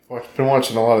I've been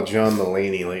watching a lot of John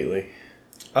Mulaney lately.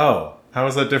 Oh, how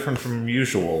is that different from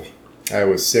usual? I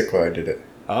was sick when I did it.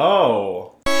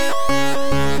 Oh.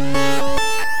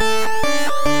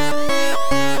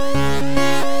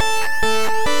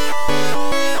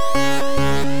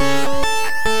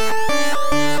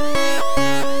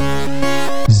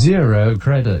 Zero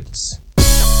credits.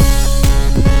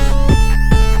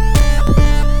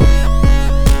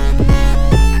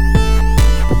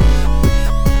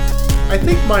 I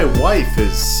think my wife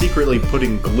is secretly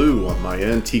putting glue on my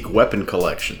antique weapon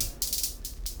collection.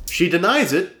 She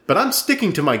denies it, but I'm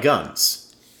sticking to my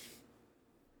guns.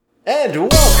 And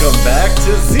welcome back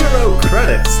to Zero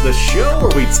Credits, the show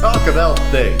where we talk about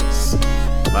things.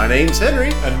 My name's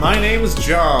Henry. And my name's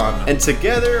John. And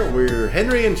together we're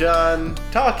Henry and John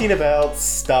talking about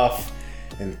stuff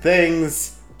and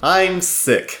things. I'm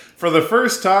sick. For the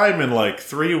first time in like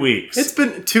 3 weeks. It's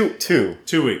been two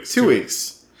weeks. 2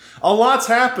 weeks. A lot's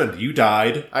happened. You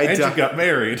died. You got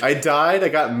married. I died. I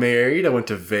got married. I went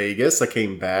to Vegas. I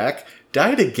came back.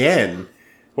 Died again.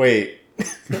 Wait.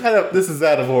 This is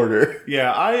out of order.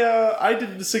 Yeah, I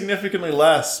did significantly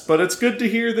less, but it's good to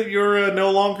hear that you're no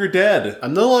longer dead.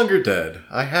 I'm no longer dead.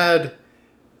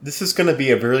 This is going to be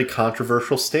a very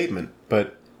controversial statement,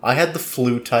 but I had the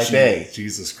flu type A.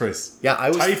 Jesus Christ. Yeah, I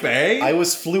was type A? I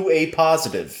was flu A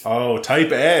positive. Oh,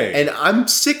 type A. And I'm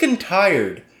sick and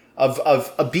tired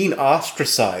of being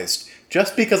ostracized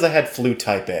just because I had flu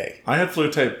type A. I had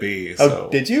flu type B. Oh,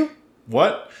 did you?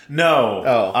 What? No.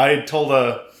 Oh. I told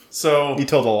You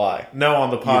told a lie. No, on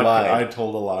the podcast. I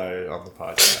told a lie on the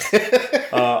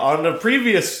podcast. On the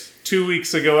previous 2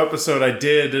 weeks ago episode, I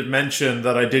did mention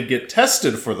that I did get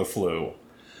tested for the flu.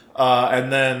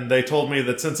 And then they told me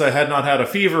that since I had not had a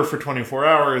fever for 24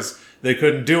 hours, they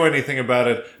couldn't do anything about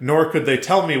it, nor could they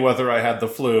tell me whether I had the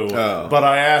flu. Oh. But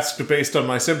I asked, based on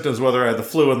my symptoms, whether I had the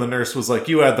flu, and the nurse was like,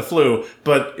 you had the flu,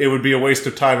 but it would be a waste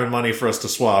of time and money for us to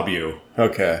swab you.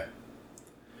 Okay.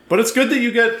 But it's good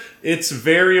that it's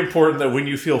very important that when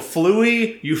you feel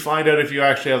flu-y, you find out if you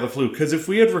actually have the flu. Because if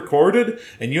we had recorded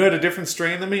and you had a different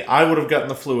strain than me, I would have gotten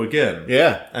the flu again.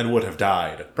 Yeah. And would have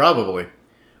died. Probably.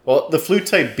 Well, the flu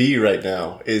type B right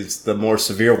now is the more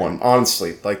severe one,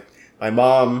 honestly. Like, my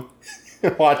mom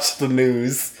watched the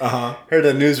news, heard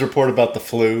a news report about the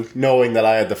flu, knowing that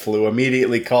I had the flu,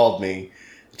 immediately called me.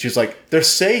 She was like, they're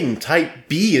saying type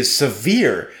B is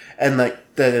severe, and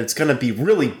like that it's going to be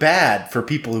really bad for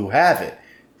people who have it.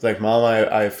 It's like, Mom,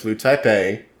 I have flu type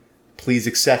A. Please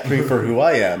accept me for who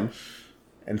I am,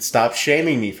 and stop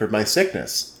shaming me for my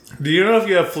sickness. Do you know if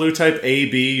you have flu type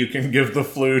AB, you can give the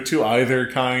flu to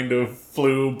either kind of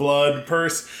flu blood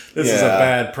This is a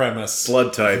bad premise.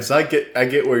 Blood types. I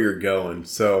get where you're going.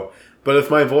 So, but if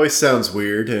my voice sounds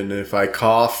weird and if I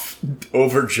cough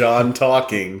over John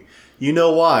talking, you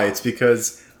know why. It's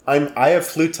because I have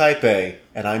flu type A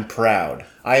and I'm proud.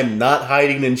 I am not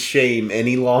hiding in shame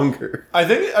any longer. I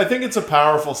think it's a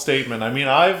powerful statement. I mean,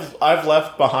 I've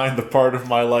left behind the part of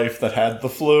my life that had the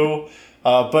flu.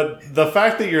 But the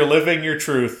fact that you're living your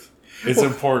truth is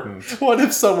important. What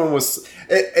if someone was...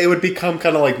 It would become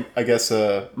kind of like, I guess,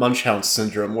 a Munchausen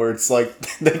syndrome, where it's like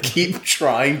they keep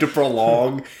trying to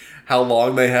prolong how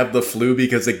long they have the flu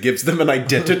because it gives them an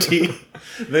identity.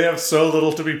 They have so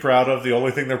little to be proud of. The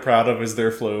only thing they're proud of is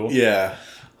their flu. Yeah.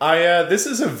 This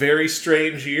is a very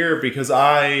strange year because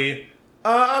I'm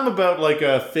about like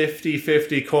a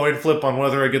 50-50 coin flip on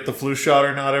whether I get the flu shot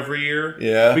or not every year.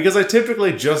 Yeah. Because I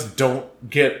typically just don't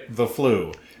get the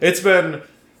flu. It's been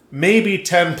maybe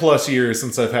 10 plus years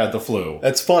since I've had the flu.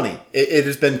 That's funny. It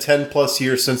has been 10 plus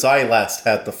years since I last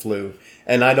had the flu,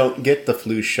 and I don't get the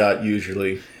flu shot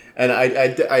usually. And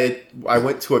I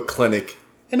went to a clinic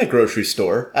in a grocery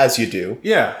store, as you do.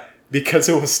 Yeah. Because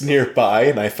it was nearby,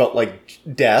 and I felt like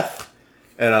death.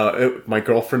 And my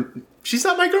girlfriend... She's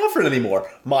not my girlfriend anymore.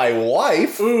 My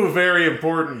wife... Ooh, very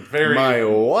important. My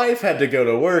wife had to go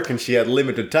to work, and she had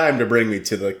limited time to bring me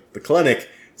to the clinic.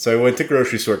 So I went to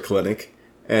grocery store clinic,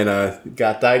 and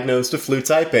got diagnosed with flu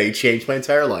type A. Changed my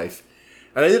entire life.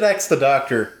 And I did ask the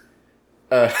doctor,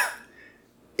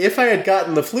 if I had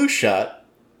gotten the flu shot,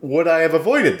 would I have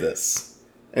avoided this?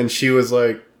 And she was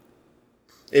like,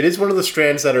 it is one of the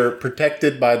strands that are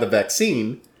protected by the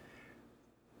vaccine.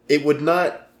 It would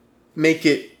not make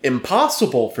it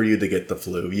impossible for you to get the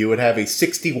flu. You would have a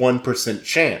 61%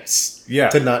 chance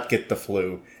to not get the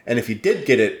flu. And if you did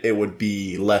get it, it would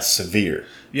be less severe.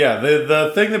 Yeah,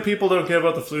 the thing that people don't get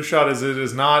about the flu shot is it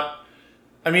is not...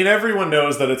 I mean, everyone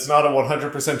knows that it's not a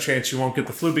 100% chance you won't get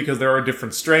the flu because there are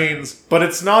different strains, but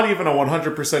it's not even a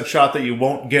 100% shot that you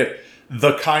won't get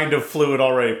the kind of flu it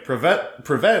already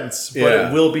prevents, but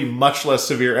it will be much less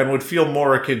severe and would feel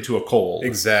more akin to a cold.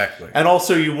 Exactly. And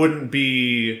also, you wouldn't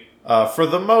be, for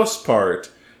the most part,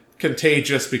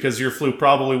 contagious because your flu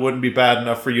probably wouldn't be bad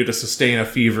enough for you to sustain a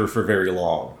fever for very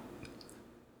long.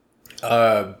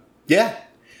 Yeah.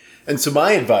 And so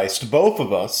my advice to both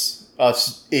of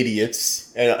us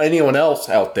idiots, and anyone else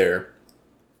out there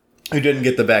who didn't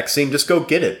get the vaccine, just go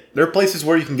get it. There are places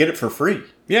where you can get it for free.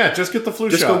 Yeah, just get the flu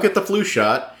shot. Just go get the flu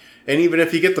shot, and even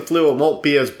if you get the flu, it won't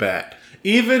be as bad.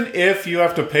 Even if you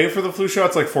have to pay for the flu shot,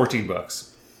 it's like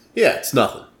 $14. Yeah, it's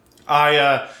nothing.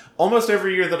 Almost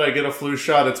every year that I get a flu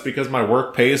shot, it's because my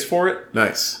work pays for it.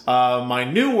 Nice. My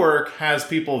new work has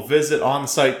people visit on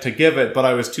site to give it, but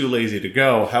I was too lazy to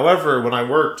go. However, when I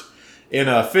worked in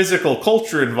a physical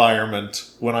culture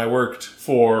environment, when I worked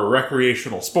for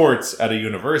recreational sports at a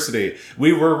university,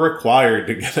 we were required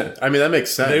to get it. I mean, that makes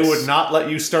sense. They would not let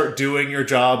you start doing your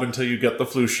job until you get the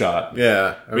flu shot.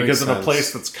 Yeah. Because in a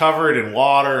place that's covered in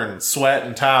water and sweat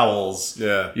and towels,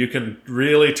 you can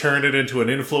really turn it into an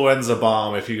influenza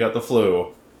bomb if you got the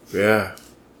flu. Yeah.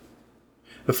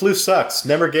 The flu sucks.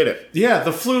 Never get it. Yeah,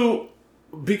 the flu...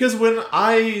 Because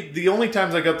the only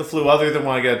times I got the flu other than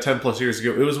when I got it 10 plus years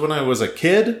ago, it was when I was a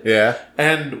kid. Yeah.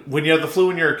 And when you have the flu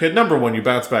when you're a kid, number one, you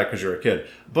bounce back because you're a kid.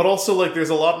 But also, like, there's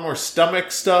a lot more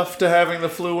stomach stuff to having the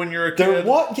flu when you're a kid. There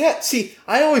what? Yeah, see,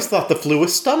 I always thought the flu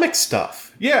was stomach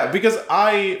stuff. Yeah, because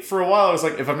for a while, I was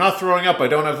like, if I'm not throwing up, I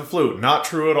don't have the flu. Not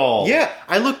true at all. Yeah,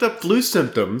 I looked up flu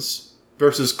symptoms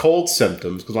versus cold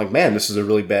symptoms, because like, man, this is a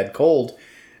really bad cold.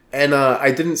 And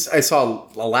I saw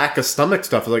a lack of stomach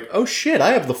stuff. I was like, oh shit, I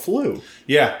have the flu.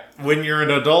 Yeah, when you're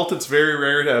an adult, it's very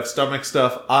rare to have stomach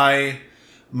stuff.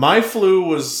 My flu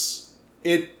was,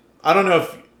 I don't know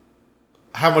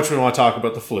how much we want to talk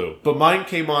about the flu, but mine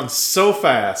came on so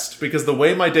fast because the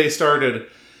way my day started,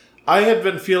 I had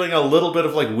been feeling a little bit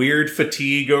of like weird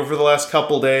fatigue over the last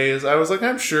couple days. I was like,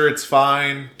 I'm sure it's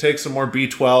fine. Take some more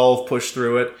B12, push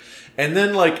through it. And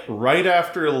then, like, right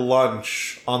after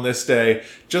lunch on this day,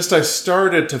 I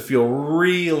started to feel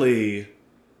really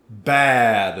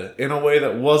bad in a way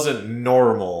that wasn't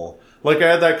normal. Like,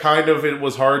 I had that kind of, it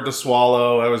was hard to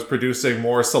swallow. I was producing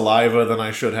more saliva than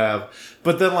I should have.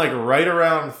 But then, like, right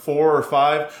around 4 or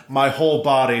 5, my whole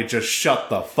body just shut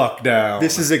the fuck down.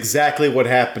 This is exactly what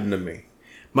happened to me.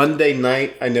 Monday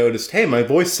night, I noticed, hey, my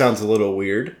voice sounds a little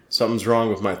weird. Something's wrong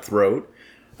with my throat.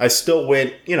 I still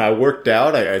went, I worked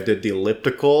out, I did the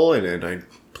elliptical, and I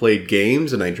played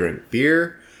games, and I drank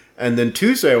beer. And then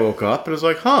Tuesday I woke up, and I was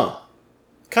like,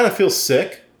 kind of feel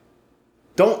sick.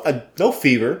 No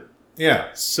fever. Yeah.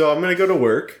 So I'm going to go to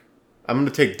work. I'm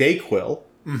going to take Dayquil.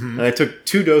 Mm-hmm. And I took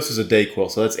 2 doses of Dayquil,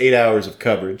 so that's 8 hours of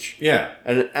coverage. Yeah.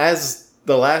 And as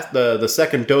the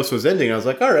second dose was ending, I was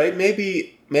like, all right,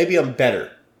 maybe I'm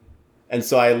better. And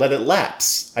so I let it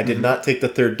lapse. I did not take the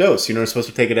 3rd dose. You're supposed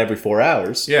to take it every 4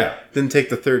 hours. Yeah. Didn't take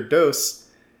the 3rd dose.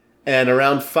 And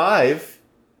around 5,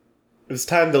 it was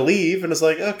time to leave. And it's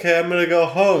like, okay, I'm going to go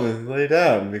home and lay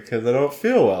down because I don't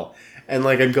feel well. And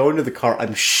like, I'm going to the car.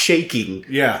 I'm shaking.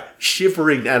 Yeah.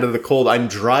 Shivering out of the cold. I'm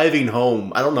driving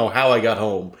home. I don't know how I got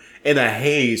home. In a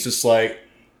haze, just like,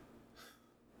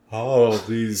 oh,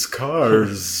 these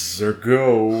cars are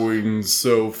going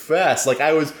so fast. Like,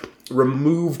 I was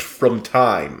removed from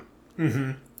time.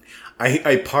 Mm-hmm.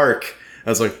 I park. I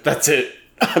was like, that's it.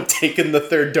 I'm taking the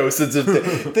 3rd dosage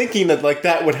of thinking that like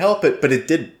that would help it, but it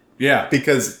didn't. Yeah.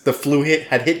 Because the flu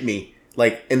had hit me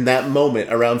like in that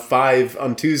moment around 5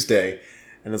 on Tuesday.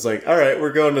 And it's like, all right,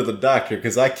 we're going to the doctor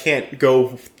because I can't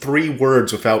go 3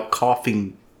 words without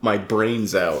coughing my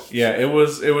brains out. Yeah, it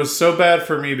was so bad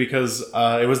for me because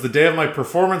it was the day of my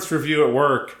performance review at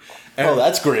work. And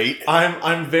that's great.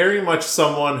 I'm very much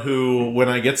someone who, when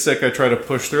I get sick, I try to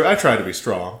push through. I try to be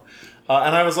strong.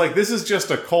 And I was like, this is just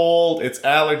a cold. It's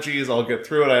allergies. I'll get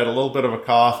through it. I had a little bit of a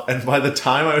cough. And by the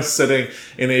time I was sitting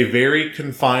in a very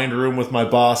confined room with my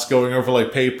boss going over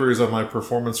like papers on my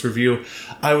performance review,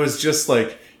 I was just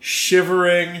like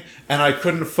shivering and I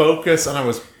couldn't focus and I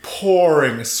was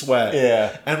pouring sweat.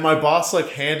 Yeah. And my boss like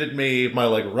handed me my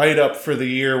like write up for the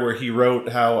year where he wrote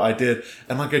how I did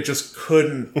and like I just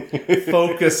couldn't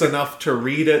focus enough to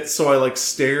read it, so I like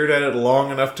stared at it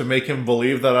long enough to make him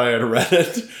believe that I had read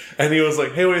it. And he was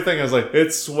like, "Hey, what do you think?" I was like,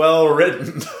 "It's well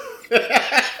written."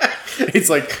 He's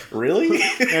like, "Really?"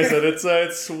 I said,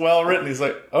 "It's well written." He's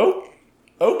like, "Oh,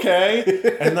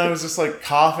 okay." And I was just like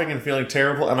coughing and feeling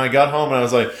terrible. And I got home and I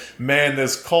was like, man,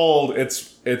 this cold,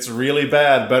 it's really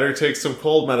bad. Better take some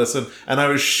cold medicine. And I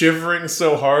was shivering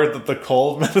so hard that the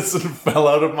cold medicine fell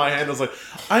out of my hand. I was like,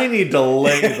 I need to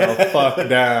lay the fuck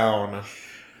down.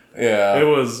 Yeah. It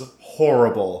was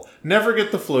horrible. Never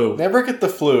get the flu. Never get the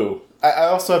flu. I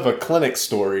also have a clinic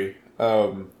story.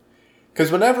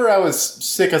 Because whenever I was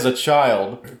sick as a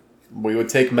child, we would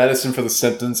take medicine for the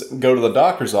symptoms and go to the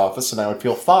doctor's office, and I would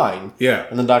feel fine. Yeah.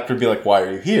 And the doctor would be like, why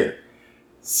are you here?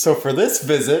 So for this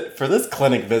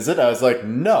clinic visit, I was like,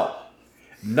 no.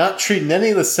 Not treating any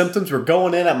of the symptoms. We're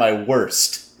going in at my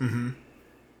worst. Mm-hmm.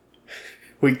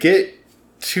 We get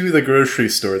to the grocery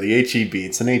store, the H-E-B.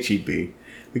 It's an H-E-B.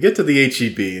 We get to the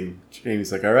H-E-B, and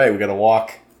Jamie's like, all right, we got to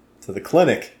walk to the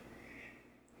clinic.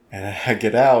 And I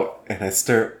get out, and I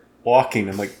start walking.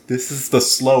 I'm like, this is the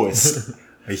slowest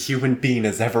a human being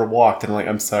has ever walked. And I'm like,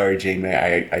 I'm sorry, Jamie,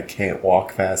 I can't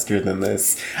walk faster than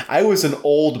this. I was an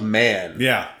old man.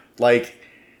 Yeah. Like,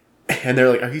 and they're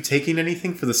like, are you taking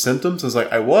anything for the symptoms? I was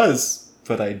like, I was,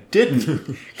 but I didn't,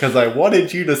 because I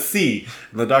wanted you to see.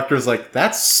 And the doctor's like,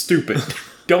 that's stupid.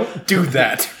 Don't do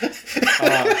that.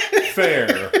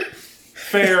 Fair.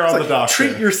 Fair on the doctor.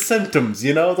 Treat your symptoms,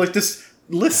 like, just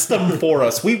list them for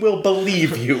us. We will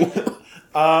believe you.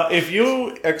 If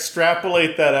you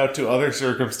extrapolate that out to other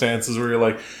circumstances where you're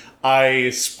like, I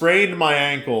sprained my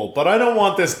ankle, but I don't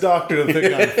want this doctor to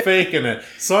think I'm faking it,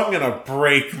 so I'm going to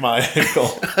break my ankle.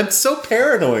 I'm so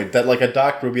paranoid that, like, a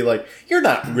doctor would be like, you're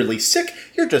not really sick,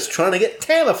 you're just trying to get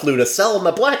Tamiflu to sell in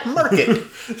the black market.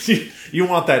 You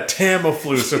want that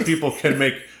Tamiflu so people can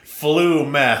make flu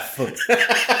meth.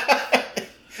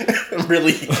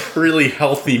 Really, really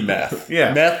healthy meth.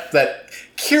 Yeah. Meth that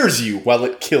cures you while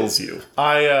it kills you.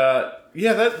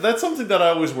 That's something that I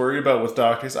always worry about with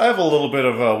doctors. I have a little bit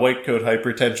of white coat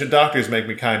hypertension. Doctors make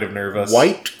me kind of nervous.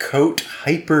 White coat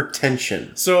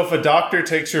hypertension. So if a doctor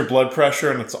takes your blood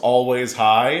pressure and it's always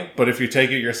high, but if you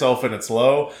take it yourself and it's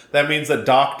low, that means that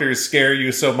doctors scare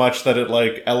you so much that it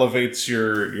like elevates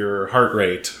your heart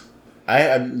rate.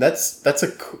 That's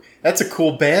a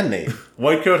cool band name.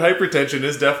 White coat hypertension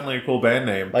is definitely a cool band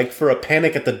name. Like for a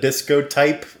Panic at the Disco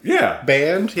type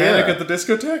band? Panic at the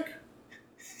Discotheque?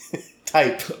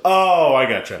 Type. Oh, I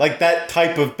gotcha. Like that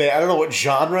type of band. I don't know what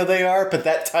genre they are, but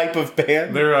that type of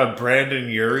band. They're a Brandon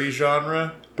Urie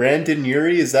genre. Brandon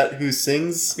Urie, is that who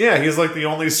sings? Yeah, he's like the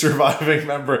only surviving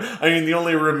member. I mean, the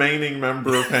only remaining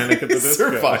member of Panic at the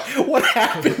Disco. What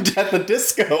happened at the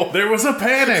disco? There was a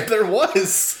panic. There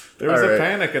was. There was a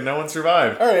panic and no one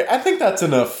survived. All right, I think that's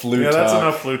enough flu talk. Yeah, that's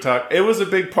enough flu talk. It was a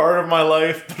big part of my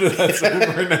life, but that's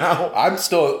over now. I'm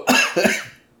still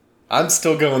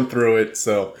going through it,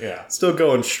 so yeah, still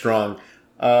going strong.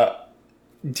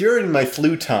 During my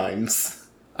flu times,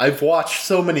 I've watched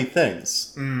so many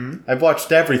things. Mm-hmm. I've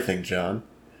watched everything, John.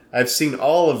 I've seen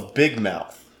all of Big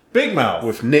Mouth. Big Mouth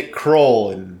with Nick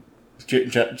Kroll and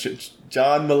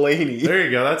John Mulaney. There you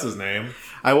go. That's his name.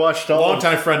 I watched all.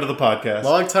 Longtime friend of the podcast.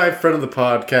 Longtime friend of the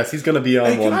podcast. He's going to be on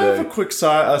one day. Can I have a quick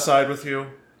aside with you?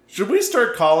 Should we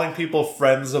start calling people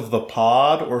friends of the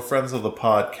pod or friends of the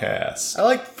podcast? I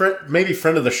like maybe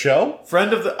friend of the show.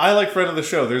 I like friend of the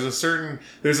show. There's a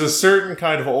certain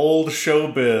kind of old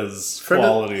showbiz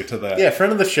quality to that. Yeah,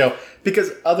 friend of the show.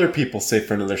 Because other people say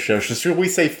friend of the show. Should we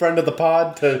say friend of the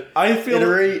pod to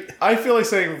iterate? I feel like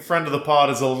saying friend of the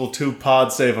pod is a little too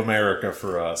Pod Save America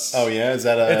for us. Oh yeah, is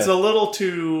that It's a little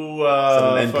too. Is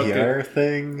that an NPR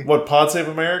thing? What, Pod Save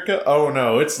America? Oh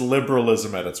no, it's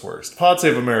liberalism at its worst. Pod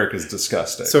Save America is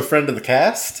disgusting. So friend of the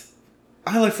cast?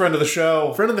 I like friend of the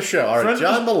show. Friend of the show. All right,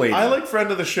 John Mulaney. I like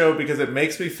friend of the show because it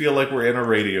makes me feel like we're in a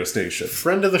radio station.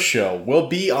 Friend of the show. We'll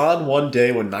be on one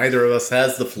day when neither of us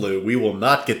has the flu. We will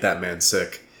not get that man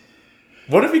sick.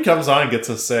 What if he comes on and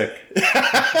gets us sick?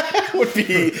 That would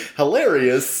be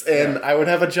hilarious, and I would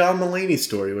have a John Mulaney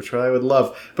story, which I would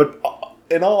love. But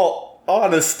in all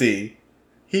honesty,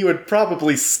 he would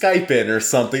probably Skype in or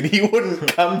something. He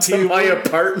wouldn't come to my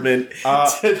apartment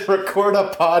to record a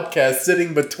podcast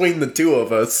sitting between the two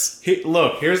of us.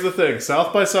 Look, here's the thing.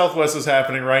 South by Southwest is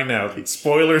happening right now.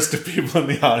 Spoilers to people in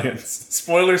the audience.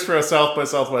 Spoilers for how South by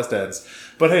Southwest ends.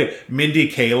 But hey,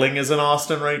 Mindy Kaling is in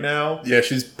Austin right now. Yeah,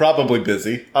 she's probably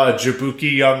busy.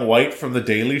 Jabuki Young White from The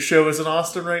Daily Show is in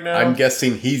Austin right now. I'm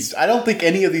guessing I don't think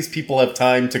any of these people have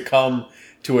time to come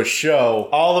to a show.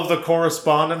 All of the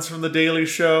correspondents from The Daily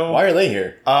Show. Why are they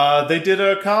here? They did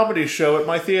a comedy show at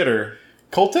my theater.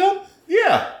 Cold Town?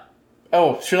 Yeah.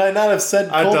 Oh, should I not have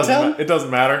said Cold Town? It doesn't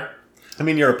matter. I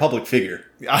mean, you're a public figure.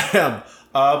 I am.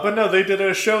 But no, they did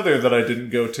a show there that I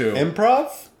didn't go to.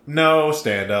 Improv? No,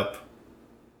 stand-up.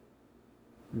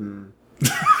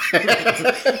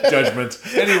 Judgment.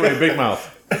 Anyway, Big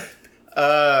Mouth.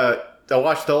 I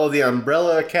watched all of The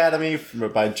Umbrella Academy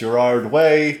by Gerard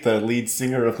Way, the lead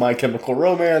singer of My Chemical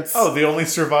Romance. Oh, the only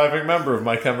surviving member of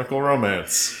My Chemical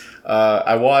Romance.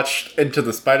 I watched Into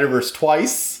the Spider-Verse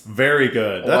twice. Very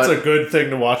good. That's a good thing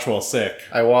to watch while sick.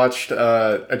 I watched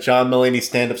a John Mulaney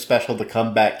stand-up special, The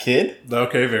Comeback Kid.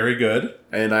 Okay, very good.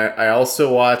 And I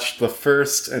also watched the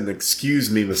first, and excuse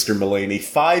me, Mr. Mulaney,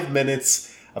 5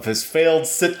 minutes of his failed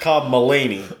sitcom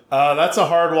Mulaney. That's a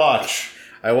hard watch.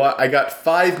 I got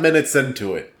 5 minutes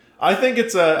into it. I think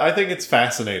it's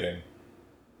fascinating.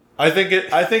 I think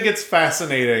it's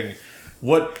fascinating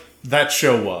what that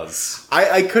show was.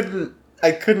 I couldn't.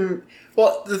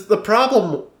 Well, the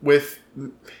problem with.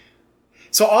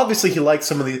 So obviously he liked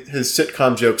some of his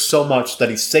sitcom jokes so much that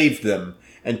he saved them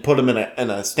and put them in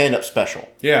a stand-up special.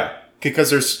 Yeah. Because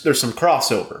there's some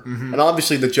crossover. Mm-hmm. And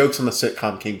obviously the jokes on the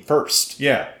sitcom came first.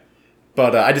 Yeah.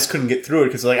 But I just couldn't get through it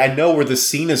because I know where the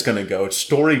scene is going to go. It's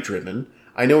story-driven.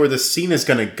 I know where the scene is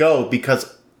going to go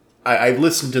because I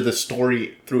listened to the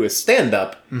story through his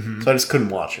stand-up, so I just couldn't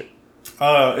watch it.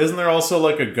 Isn't there also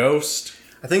like a ghost?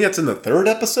 I think that's in the 3rd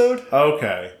episode.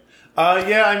 Okay.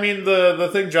 Yeah, I mean, the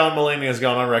thing John Mulaney has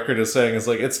gone on record as saying is,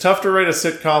 like, it's tough to write a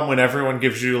sitcom when everyone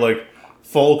gives you, like,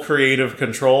 full creative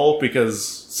control, because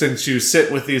since you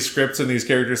sit with these scripts and these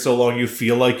characters so long, you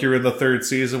feel like you're in the 3rd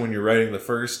season when you're writing the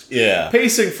first. Yeah.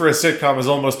 Pacing for a sitcom is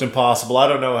almost impossible. I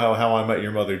don't know how I Met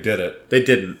Your Mother did it. They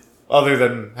didn't. Other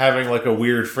than having, like, a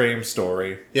weird frame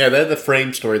story. Yeah, they had the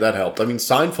frame story. That helped. I mean,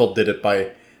 Seinfeld did it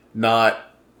by not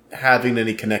having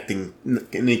any connective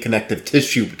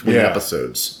tissue between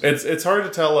episodes. It's hard to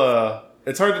tell a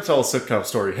sitcom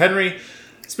story. Henry,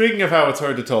 speaking of how it's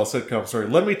hard to tell a sitcom story,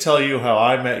 let me tell you how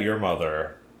I Met Your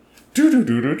Mother. You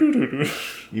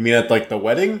mean at like the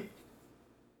wedding?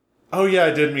 Oh yeah,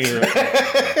 I did mean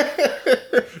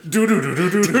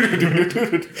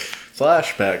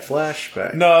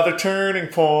Flashback. Another turning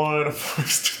point,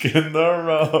 first in the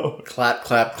road. Clap.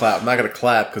 I'm not gonna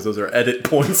clap because those are edit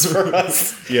points for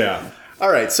us. Yeah.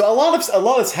 All right. So a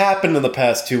lot has happened in the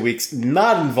past 2 weeks,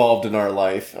 not involved in our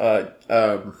life.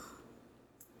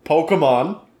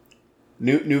 Pokemon.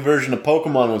 New version of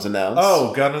Pokemon was announced.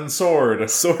 Oh, Gun and Sword.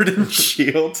 Sword and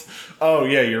Shield. Oh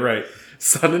yeah, you're right.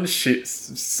 Sword and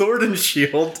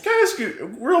Shield. Can I ask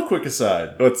you, real quick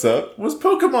aside, What's up? was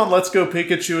Pokemon Let's Go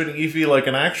Pikachu and Eevee like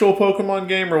an actual Pokemon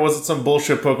game, or was it some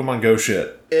bullshit Pokemon Go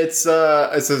shit? It's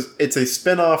a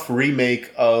spin-off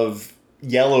remake of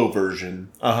Yellow version.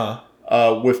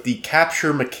 With the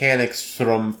capture mechanics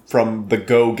from the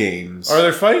Go games. Are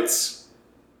there fights?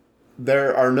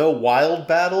 There are no wild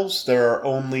battles. There are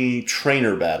only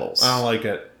trainer battles. I don't like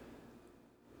it.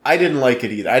 I didn't like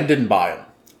it either. I didn't buy them.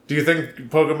 Do you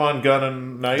think Pokemon Gun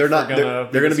and Knife They're not. are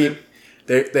They're going to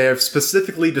be. They have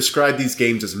specifically described these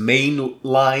games as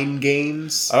mainline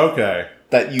games. Okay.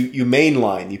 That you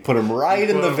mainline. You put them right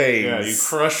in the veins. Yeah, you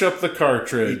crush up the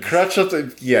cartridge.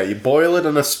 You boil it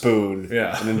in a spoon.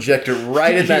 Yeah. And inject it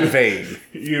right in that vein.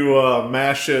 You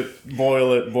mash it,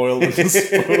 boil it in a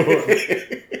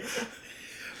spoon.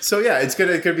 So yeah, it's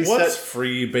gonna be What's set.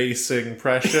 freebasing,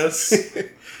 Precious?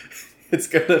 It's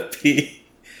gonna be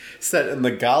set in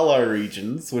the Galar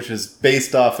regions, which is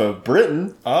based off of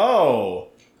Britain. Oh.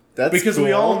 That's because cool.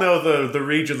 we all know the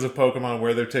regions of Pokemon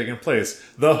where they're taking place.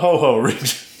 The Ho-Ho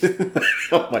region.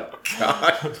 Oh my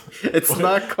god. It's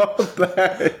not called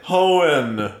that.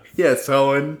 Hoenn. Yes,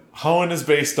 Hoenn. Hoenn is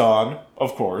based on,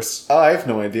 of course. Oh, I have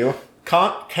no idea.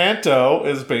 Kanto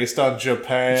is based on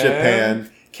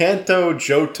Japan. Kanto,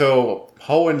 Johto,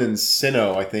 Hoenn, and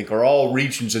Sinnoh, I think, are all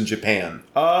regions in Japan.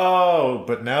 Oh,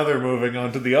 but now they're moving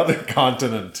on to the other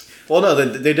continent. Well, no,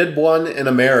 they did one in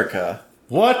America.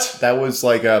 What? That was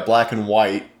like black and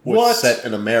white. Was What? set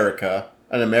in America.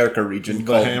 An America region The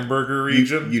called hamburger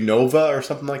region? Unova or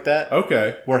something like that.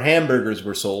 Okay. Where hamburgers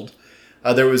were sold.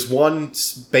 There was one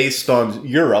based on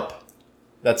Europe.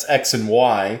 That's X and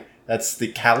Y. That's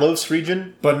the Kalos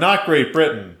region. But not Great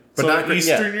Britain. But So not Great-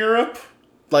 Eastern Europe?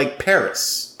 Like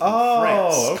Paris. Oh,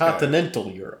 France. okay.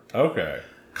 Continental Europe. Okay.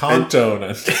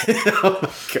 Continent.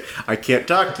 I can't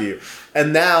talk to you.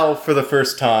 And now, for the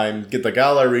first time, the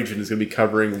Galar region is going to be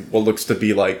covering what looks to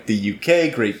be like the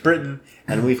UK, Great Britain,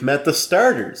 and we've met the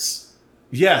starters.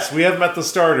 Yes, we have met the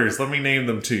starters. Let me name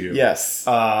them to you. Yes.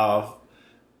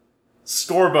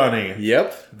 Scorbunny.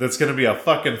 Yep. That's going to be a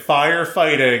fucking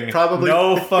firefighting. Probably.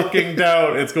 No fucking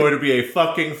doubt. It's going to be a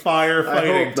fucking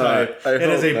firefighting type. It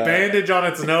has a bandage on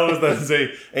its nose that is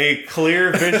a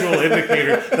clear visual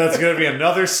indicator that's going to be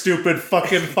another stupid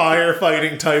fucking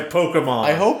firefighting type Pokemon.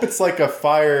 I hope it's like a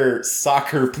fire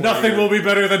soccer player. Nothing will be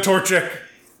better than Torchic.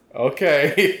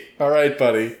 Okay. All right,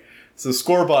 buddy. So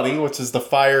Scorbunny, which is the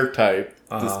fire type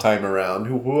this time around.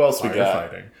 Who else we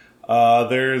got? Firefighting.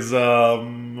 There's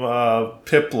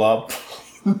Piplup.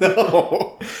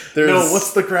 No. There's No,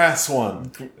 what's the grass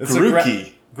one? It's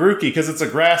Grookey. Grookey, because it's a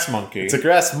grass monkey. It's a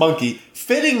grass monkey.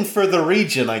 Fitting for the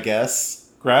region, I guess.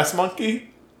 Grass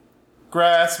monkey?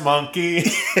 Grass monkey.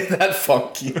 That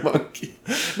funky monkey.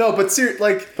 No, but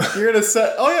like, you're gonna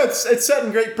set... Oh, yeah, it's set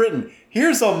in Great Britain.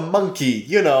 Here's a monkey,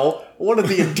 one of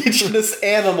the indigenous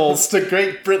animals to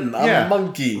Great Britain. A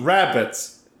monkey.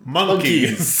 Rabbits.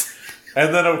 Monkeys.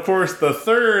 And then, of course, the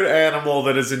third animal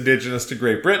that is indigenous to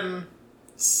Great Britain...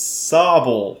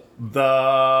 Sobble.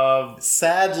 The...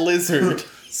 Sad lizard.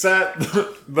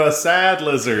 The sad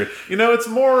lizard.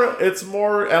 It's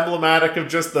more emblematic of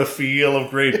just the feel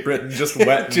of Great Britain, just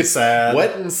wet and sad.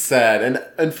 Wet and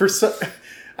sad. And for some...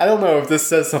 I don't know if this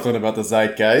says something about the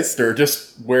zeitgeist or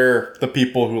just where the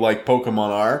people who like Pokemon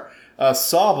are.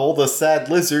 Sobble, the sad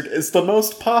lizard, is the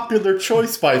most popular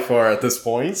choice by far at this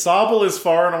point. Sobble is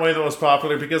far and away the most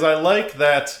popular because I like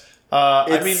that...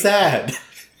 it's sad.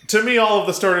 To me, all of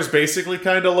the starters basically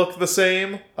kind of look the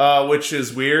same, which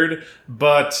is weird,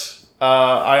 but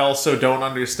I also don't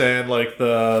understand, like,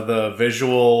 the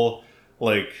visual,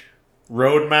 like,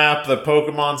 roadmap that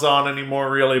Pokemon's on anymore,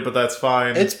 really, but that's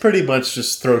fine. It's pretty much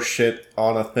just throw shit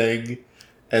on a thing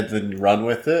and then run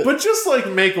with it. But just, like,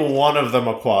 make one of them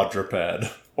a quadruped.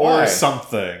 Or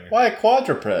something. Why a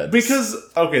quadruped? Because,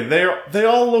 okay, they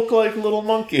all look like little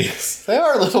monkeys. They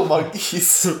are little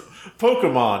monkeys.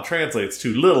 Pokemon translates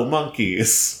to little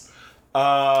monkeys.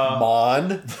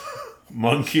 Mon.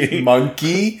 Monkey.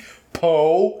 Monkey.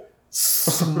 Po.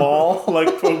 Small.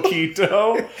 Like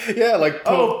Pokito. Yeah, like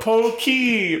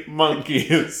Pokey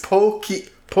monkeys. Poquito.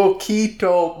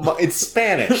 It's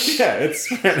Spanish. Yeah, it's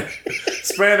Spanish.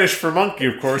 Spanish for monkey,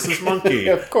 of course, is monkey.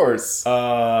 Of course.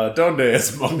 Donde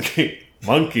es monkey?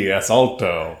 Monkey es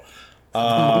alto.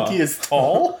 Monkey is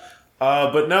tall?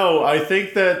 But no, I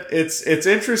think that it's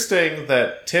interesting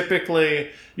that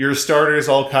typically your starters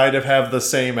all kind of have the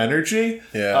same energy.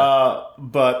 Yeah.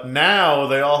 But now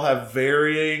they all have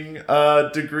varying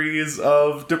degrees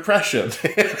of depression.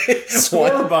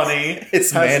 Scorbunny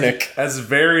has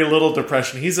very little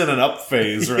depression. He's in an up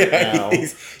phase right now.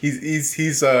 He's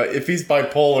if he's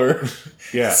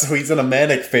bipolar, yeah. So he's in a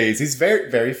manic phase. He's very,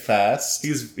 very fast.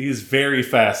 He's very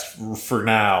fast for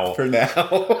now.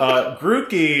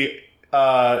 Grookey,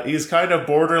 he's kind of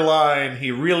borderline. He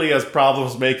really has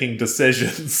problems making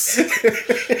decisions.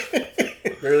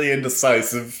 Really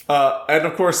indecisive. And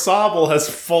of course, Sobble has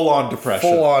full-on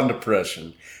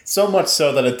depression. So much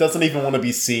so that it doesn't even want to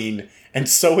be seen, and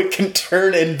so it can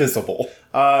turn invisible.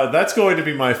 That's going to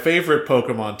be my favorite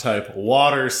Pokemon type,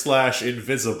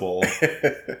 Water/Invisible.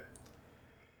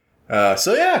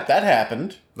 So yeah, that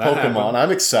happened. That Pokemon, happened.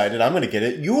 I'm excited. I'm going to get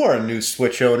it. You are a new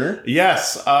Switch owner.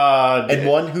 Yes. And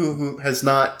one who has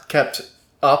not kept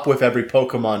up with every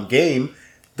Pokemon game.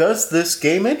 Does this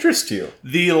game interest you?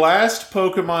 The last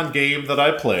Pokemon game that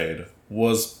I played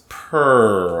was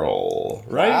Pearl,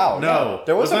 right? Wow, no. yeah.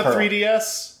 There was a that Pearl.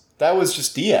 3DS? That was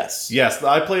just DS. Yes,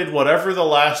 I played whatever the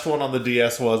last one on the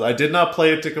DS was. I did not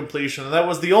play it to completion, and that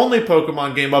was the only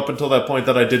Pokemon game up until that point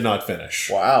that I did not finish.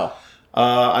 Wow.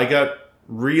 I got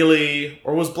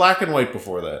or was Black and White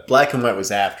before that? Black and White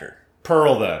was after.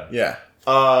 Pearl then. Yeah.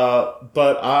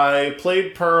 But I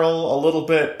played Pearl a little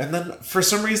bit, and then for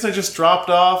some reason I just dropped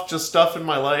off, just stuff in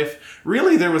my life.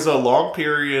 Really, there was a long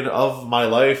period of my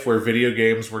life where video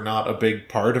games were not a big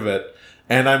part of it,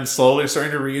 and I'm slowly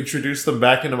starting to reintroduce them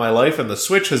back into my life, and the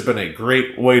Switch has been a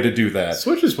great way to do that.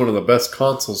 Switch is one of the best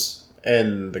consoles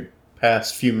in the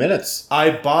past few minutes.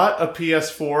 I bought a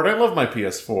PS4, and I love my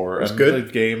PS4 and good.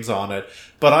 the games on it,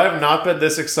 but I have not been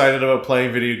this excited about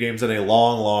playing video games in a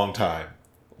long, long time.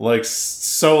 Like,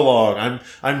 so long.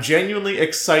 I'm genuinely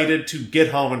excited to get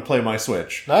home and play my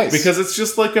Switch. Nice. Because it's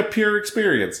just like a pure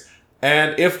experience.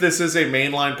 And if this is a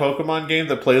mainline Pokemon game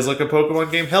that plays like a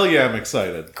Pokemon game, hell yeah, I'm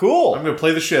excited. Cool. I'm going to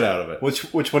play the shit out of it.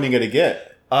 Which one are you going to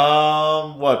get?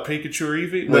 What, Pikachu or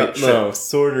Eevee? No,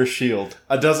 Sword or Shield.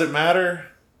 Does it matter?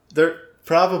 They're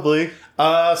probably.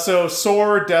 So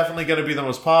Sword, definitely going to be the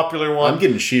most popular one. I'm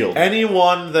getting Shield.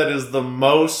 Anyone that is the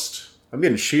most... I'm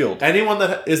getting Shield. Anyone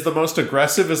that is the most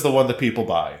aggressive is the one that people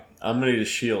buy. I'm going to need a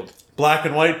Shield. Black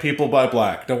and White, people buy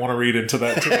black. Don't want to read into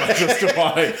that too much as to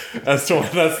why that's...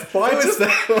 Why was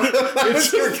that?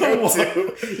 It's your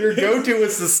go-to. Your go-to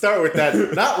was to start with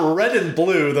that. Not red and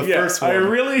blue, the first one. I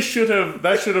really should have...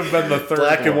 That should have been the third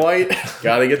Black one. and white.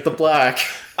 Gotta get the black.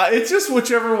 It's just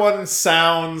whichever one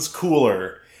sounds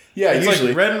cooler. Yeah, it's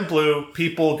usually. like red and blue.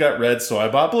 People got red, so I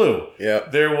bought blue. Yeah.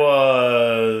 There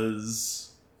was...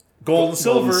 Gold and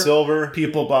silver.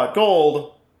 People bought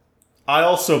gold. I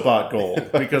also bought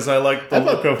gold because I like the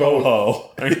look of ho-ho.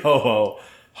 Ho-ho.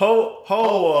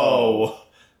 Ho-ho.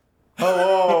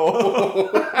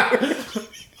 Ho-ho.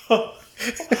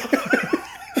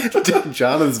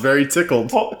 John is very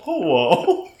tickled. Oh,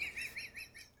 whoa.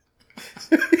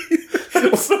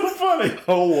 That's so funny.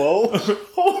 Oh,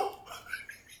 whoa.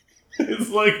 It's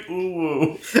like,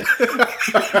 ooh.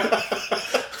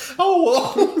 Oh,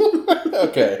 whoa.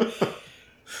 Okay.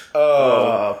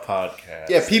 Podcast.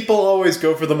 Yeah, people always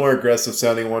go for the more aggressive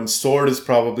sounding one. Sword is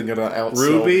probably going to outsell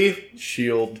Ruby.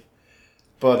 Shield.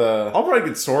 But, I'll probably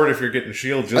get Sword if you're getting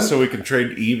Shield, just so we can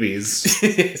trade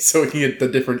EVs. so we can get the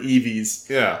different EVs.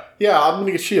 Yeah. Yeah, I'm going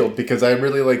to get Shield because I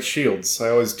really like shields. I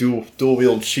always dual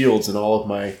wield shields in all of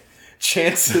my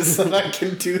chances that I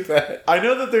can do that. I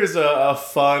know that there's a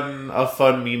fun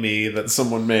meme that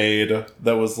someone made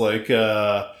that was like,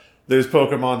 there's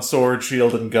Pokemon Sword,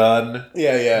 Shield, and Gun.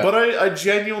 Yeah. But I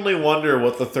genuinely wonder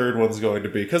what the third one's going to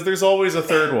be, because there's always a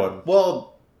third one.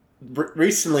 Well,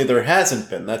 recently there hasn't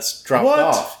been. That's dropped What?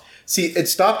 off. See, it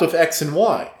stopped with X and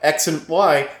Y. X and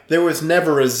Y, there was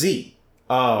never a Z.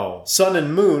 Oh. Sun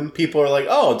and Moon, people are like,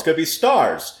 oh, it's going to be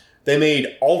stars. They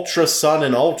made Ultra Sun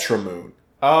and Ultra Moon.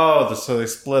 Oh, so they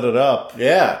split it up.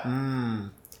 Yeah.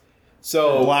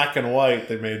 So Black and white,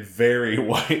 they made very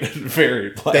white and very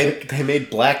black. they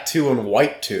made Black 2 and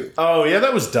White 2. Oh, yeah,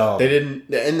 that was dumb. They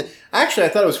didn't... And actually, I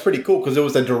thought it was pretty cool because it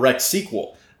was a direct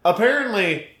sequel.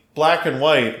 Apparently, Black and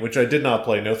White, which I did not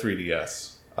play, no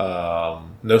 3DS,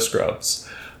 no scrubs.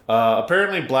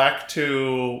 Apparently, Black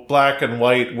and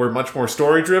White were much more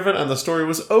story-driven, and the story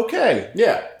was okay.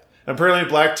 Yeah. Apparently,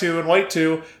 Black 2 and White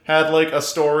 2 had, like, a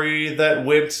story that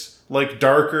went, like,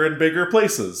 darker and bigger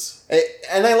places.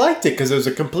 And I liked it because it was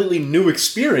a completely new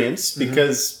experience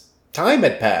because time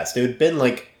had passed. It had been,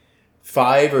 like,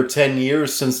 5 or 10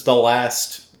 years since the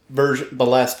last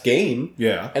game.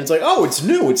 Yeah. And it's like, oh, it's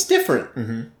new, it's different.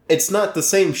 Mm-hmm. It's not the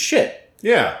same shit.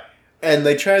 Yeah. And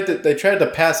they tried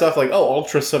to pass off like, oh,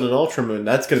 Ultra Sun and Ultra Moon,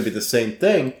 that's going to be the same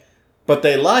thing. But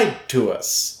they lied to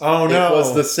us. Oh, no. It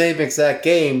was the same exact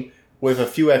game with a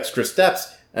few extra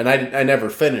steps, and I never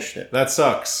finished it. That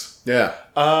sucks. Yeah.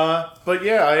 But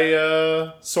yeah,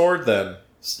 I Sword then.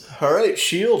 All right,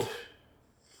 Shield.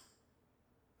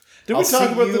 Did I'll we talk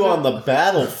see about you on the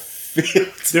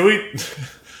battlefield? Did we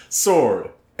Sword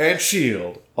and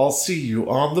Shield? I'll see you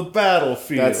on the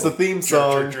battlefield. That's the theme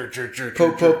song.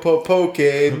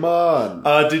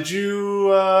 Pokemon. Did you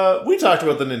we talked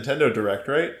about the Nintendo Direct,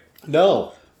 right?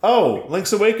 No. Oh,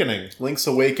 Link's Awakening. Link's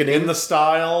Awakening. In the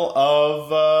style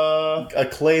of a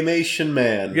Claymation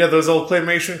Man. yeah, those old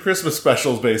Claymation Christmas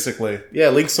specials, basically. Yeah,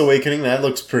 Link's Awakening, that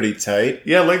looks pretty tight.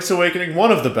 Yeah, Link's Awakening,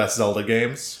 one of the best Zelda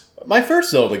games. My first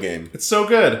Zelda game. It's so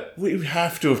good. We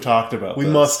have to have talked about We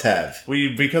this. must have.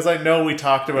 Because I know we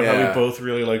talked about how Yeah. we both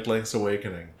really liked Link's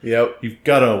Awakening. Yep. You've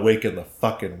got to awaken the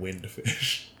fucking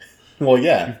windfish. Well,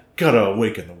 yeah. Got to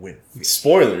awaken the windfish.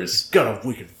 Spoilers. Got to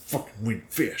awaken fucking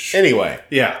windfish. Anyway,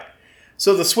 Yeah.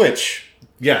 so the Switch.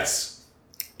 Yes.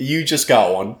 You just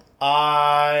got one.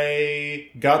 I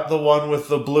got the one with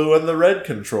the blue and the red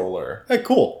controller. Hey,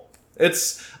 cool.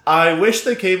 I wish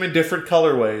they came in different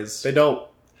colorways. They don't.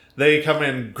 They come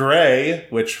in gray,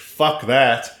 which fuck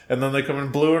that, and then they come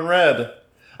in blue and red.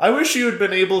 I wish you had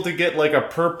been able to get like a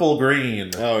purple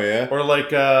green. Oh, yeah? Or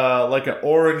like an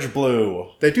orange blue.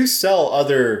 They do sell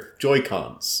other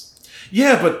Joy-Cons.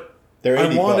 Yeah, but They're I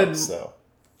 80 wanted- bucks, though.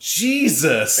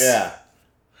 Jesus. Yeah.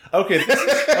 Okay.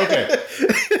 Okay.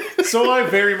 So I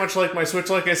very much like my Switch.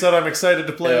 Like I said, I'm excited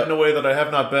to play it in a way that I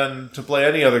have not been to play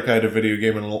any other kind of video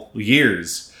game in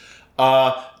years.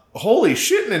 Holy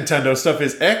shit, Nintendo stuff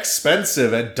is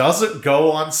expensive and doesn't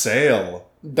go on sale.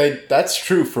 That's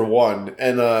true for one.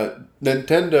 And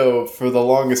Nintendo, for the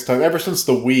longest time, ever since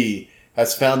the Wii,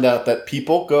 has found out that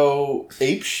people go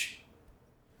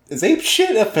Is ape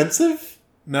shit offensive?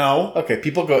 No. Okay,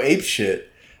 people go ape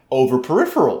shit over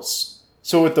peripherals.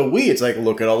 So with the Wii, it's like,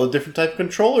 look at all the different type of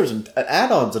controllers and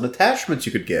add-ons and attachments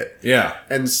you could get. Yeah.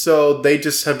 And so they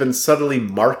just have been subtly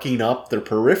marking up their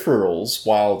peripherals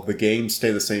while the games stay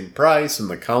the same price and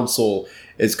the console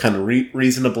is kind of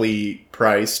reasonably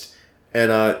priced. And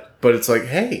but it's like,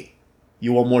 hey,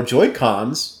 you want more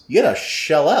Joy-Cons? You gotta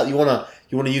shell out. You wanna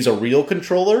use a real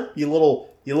controller? You little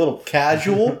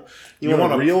casual? You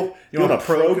want a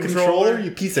pro controller? You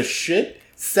piece of shit?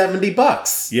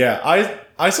 $70. Yeah.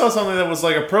 I saw something that was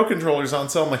like a pro controller's on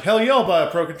sale. I'm like, hell yeah, I'll buy a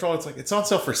pro controller. It's like, it's on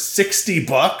sale for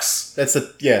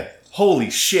 $60. Yeah. Holy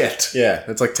shit. Yeah,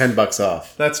 it's like $10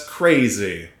 off. That's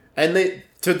crazy. And they,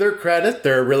 to their credit,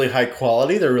 they're really high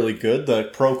quality. They're really good. The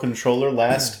Pro controller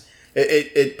lasts.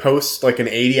 It posts like an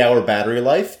 80-hour battery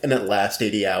life, and it lasts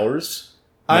 80 hours.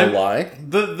 No lie.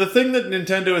 The thing that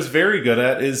Nintendo is very good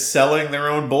at is selling their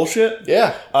own bullshit.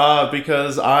 Yeah.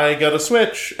 Because I got a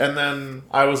Switch, and then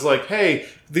I was like, hey,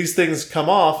 these things come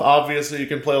off, obviously you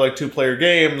can play like 2-player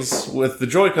games with the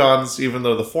Joy-Cons, even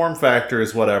though the form factor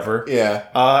is whatever. Yeah.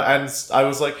 And I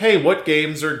was like, hey, what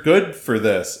games are good for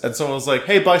this? And someone was like,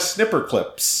 hey, buy Snipper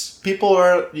Clips. People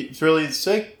are really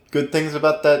saying good things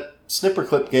about that Snipper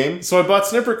Clip game. So I bought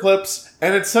Snipper Clips,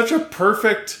 and it's such a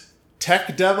perfect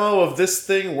tech demo of this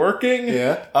thing working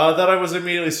that I was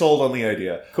immediately sold on the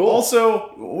idea. Cool.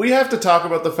 Also, we have to talk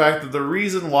about the fact that the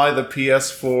reason why the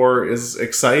PS4 is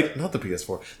not the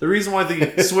PS4, the reason why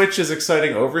the Switch is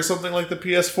exciting over something like the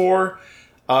PS4,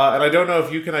 and I don't know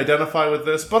if you can identify with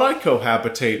this, but I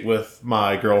cohabitate with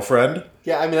my girlfriend.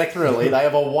 Yeah, I mean, I can relate. I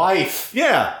have a wife.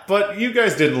 Yeah, but you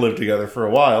guys didn't live together for a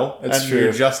while. That's and true.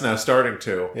 You're just now starting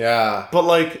to. Yeah. But,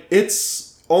 like,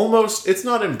 it's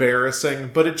not embarrassing,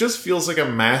 but it just feels like a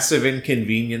massive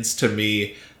inconvenience to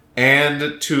me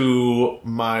and to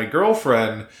my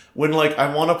girlfriend when, like,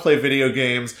 I want to play video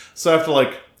games, so I have to,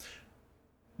 like,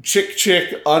 chick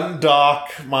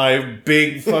undock my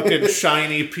big fucking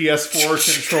shiny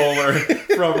PS4 controller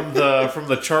from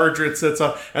the charger it sits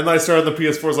on, and then I start on the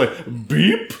PS4, it's like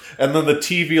beep, and then the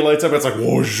TV lights up, it's like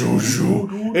whoa, shoo,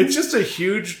 shoo. It's just a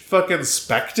huge fucking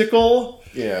spectacle.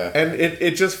 Yeah. And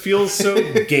it just feels so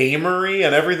gamery,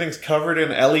 and everything's covered in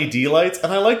LED lights,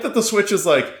 and I like that the Switch is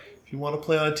like, if you want to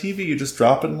play on a TV, you just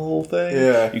drop it in the little thing.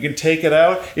 Yeah. You can take it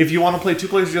out. If you want to play 2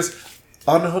 players, you just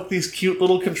unhook these cute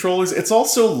little controllers. It's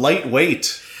also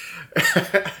lightweight.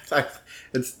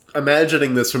 It's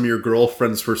imagining this from your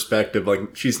girlfriend's perspective,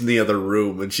 like she's in the other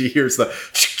room and she hears the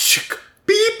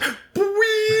beep,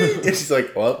 beep, and she's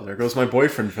like, well, there goes my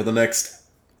boyfriend for the next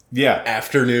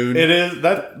afternoon. It is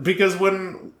that because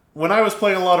when I was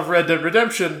playing a lot of Red Dead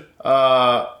Redemption,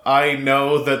 I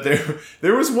know that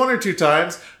there was 1 or 2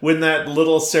 times when that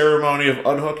little ceremony of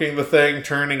unhooking the thing,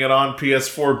 turning it on,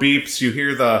 PS4 beeps, you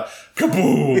hear the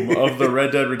kaboom of the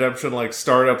Red Dead Redemption like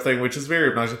startup thing, which is very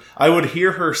obnoxious. I would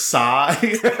hear her sigh,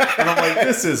 and I'm like,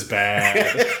 this is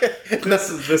bad.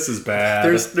 This is bad.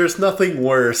 There's nothing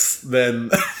worse than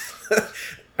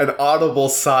an audible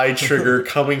sigh trigger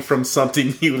coming from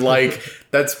something you like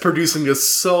that's producing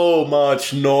just so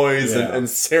much noise and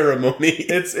ceremony.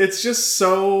 It's just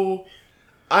so...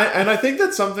 I think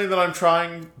that's something that I'm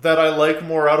trying, that I like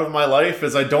more out of my life,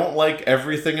 is I don't like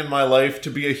everything in my life to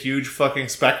be a huge fucking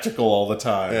spectacle all the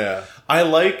time. Yeah.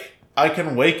 I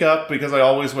can wake up, because I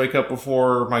always wake up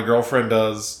before my girlfriend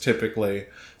does, typically.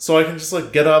 So I can just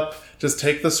like get up, just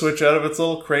take the Switch out of its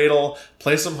little cradle,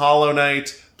 play some Hollow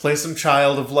Knight, play some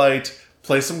Child of Light,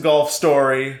 play some Golf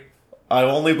Story. I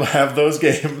only have those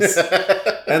games.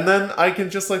 And then I can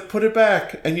just like put it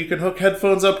back, and you can hook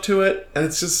headphones up to it, and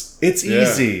it's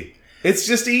easy. It's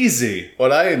just easy.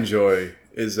 What I enjoy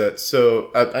is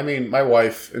that, I mean, my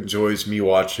wife enjoys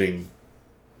watching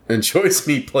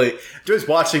me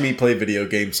play video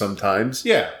games sometimes.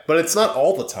 Yeah. But it's not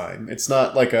all the time. It's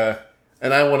not like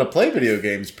and I want to play video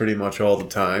games pretty much all the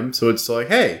time. So it's like,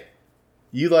 hey,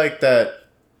 you like that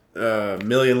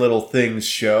Million Little Things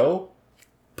show?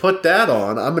 Put that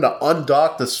on. I'm going to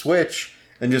undock the Switch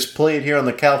and just play it here on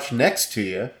the couch next to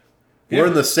you. Yeah. We're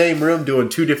in the same room doing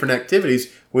 2 different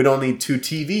activities. We don't need 2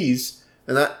 TVs.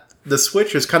 And the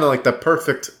Switch is kind of like the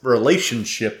perfect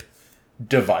relationship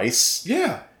device.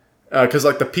 Yeah. Because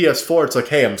like the PS4, it's like,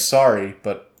 hey, I'm sorry,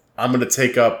 but I'm going to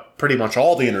take up pretty much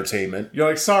all the entertainment. You're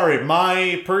like, sorry,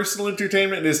 my personal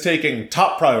entertainment is taking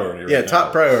top priority right now. Yeah,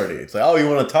 top priority. It's like, oh, you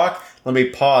want to talk? Let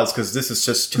me pause because this is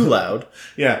just too loud.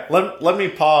 Yeah, let me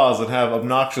pause and have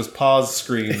obnoxious pause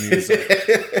screen music.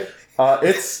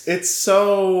 It's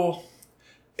so...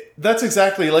 That's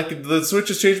exactly, like, the Switch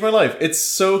has changed my life. It's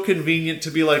so convenient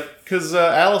to be like... Because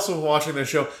Alice was watching the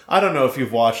show. I don't know if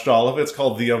you've watched all of it. It's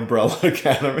called The Umbrella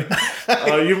Academy.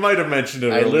 You might have mentioned it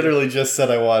earlier. I literally just said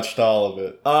I watched all of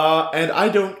it. And I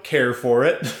don't care for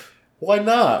it. Why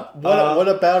not? What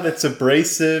about it's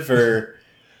abrasive or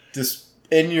just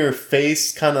in your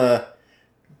face kind of...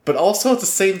 But also at the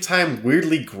same time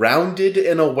weirdly grounded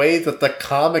in a way that the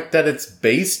comic that it's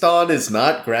based on is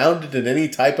not grounded in any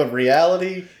type of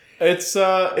reality?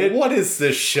 What is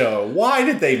this show? Why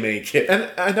did they make it?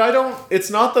 And I don't... It's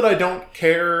not that I don't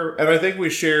care, and I think we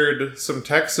shared some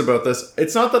texts about this.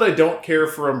 It's not that I don't care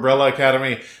for Umbrella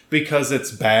Academy because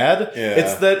it's bad. Yeah.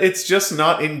 It's that it's just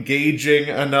not engaging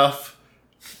enough.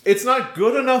 It's not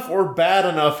good enough or bad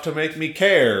enough to make me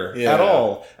care at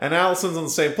all. And Allison's in the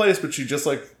same place, but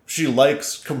she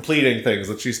likes completing things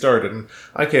that she started, and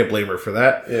I can't blame her for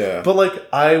that. Yeah. But like,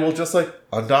 I will just like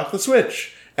undock the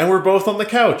Switch. And we're both on the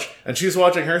couch, and she's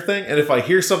watching her thing, and if I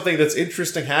hear something that's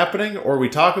interesting happening, or we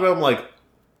talk about it, I'm like,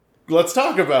 let's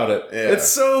talk about it. Yeah. It's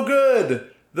so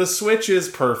good. The Switch is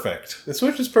perfect. The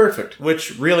Switch is perfect.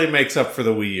 Which really makes up for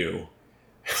the Wii U.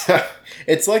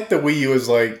 It's like the Wii U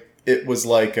was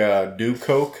like New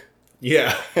Coke,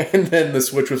 Yeah. and then the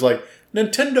Switch was like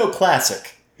Nintendo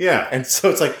Classic. Yeah. And so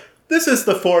it's like, this is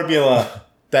the formula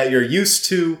that you're used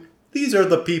to. These are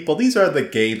the people. These are the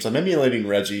games. I'm emulating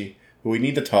Reggie, who we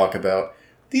need to talk about.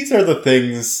 These are the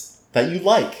things that you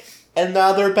like. And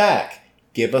now they're back.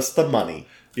 Give us the money.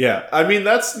 Yeah, I mean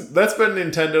that's been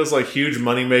Nintendo's like huge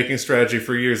money making strategy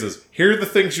for years. Is here are the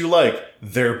things you like,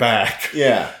 they're back.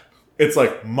 Yeah. It's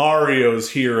like Mario's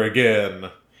here again.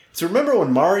 So remember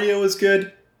when Mario was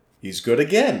good? He's good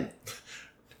again.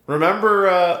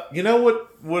 Remember, you know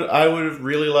what I would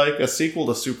really like? A sequel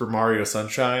to Super Mario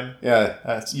Sunshine. Yeah,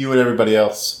 that's you and everybody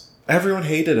else. Everyone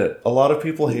hated it. A lot of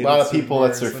people hated it. A lot of people,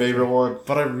 that's their favorite one.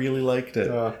 But I really liked it.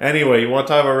 Anyway, you want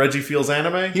to talk about Reggie Fils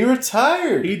Anime? He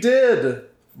retired. He did.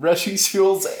 Reggie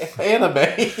Fils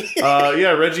Anime.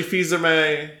 Yeah, Reggie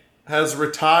Fils-Aimé has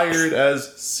retired as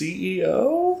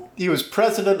CEO? He was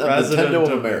president of Nintendo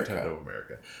of America. Nintendo of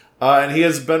America. And he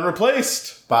has been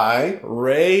replaced By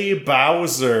Ray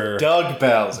Bowser. Doug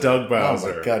Bowser. Doug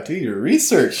Bowser. Oh my god, do your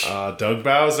research. Doug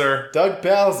Bowser. Doug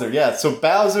Bowser, yeah. So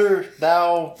Bowser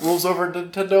now rules over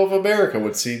Nintendo of America,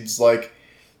 which seems like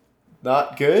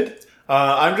not good.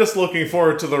 I'm just looking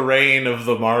forward to the reign of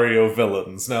the Mario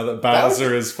villains now that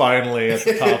Bowser is finally at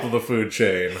the top of the food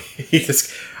chain. He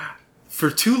just, for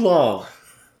too long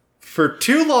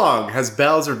has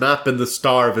Bowser not been the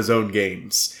star of his own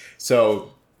games.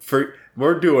 So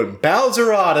we're doing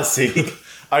Bowser Odyssey.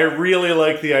 I really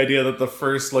like the idea that the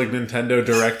first like Nintendo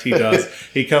Direct he does,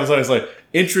 he comes out and he's like,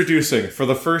 introducing for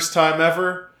the first time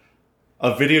ever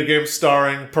a video game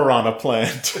starring Piranha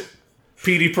Plant.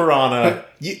 Petey Piranha.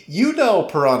 You know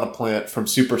Piranha Plant from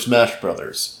Super Smash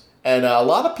Bros. And a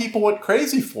lot of people went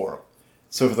crazy for him.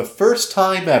 So for the first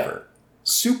time ever,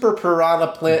 Super Piranha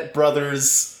Plant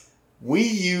Brothers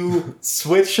Wii U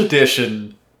Switch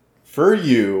Edition for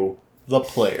you, the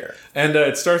player. And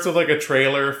it starts with like a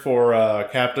trailer for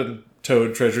Captain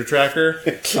Toad Treasure Tracker,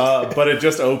 but it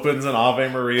just opens and Ave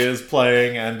Maria is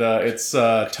playing, and it's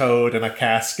Toad in a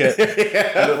casket,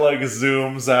 and it like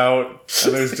zooms out,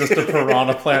 and there's just a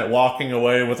Piranha Plant walking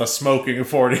away with a smoking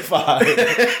 45.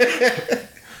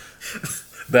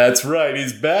 That's right,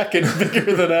 he's back and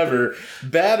bigger than ever,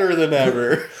 badder than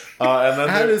ever. And then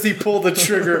how does he pull the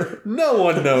trigger? No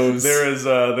one knows. There is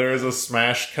a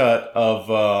smash cut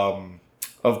of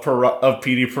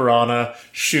Petey Piranha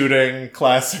shooting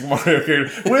classic Mario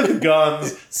Kart with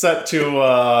guns set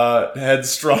to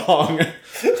Headstrong.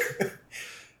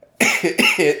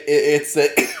 It's a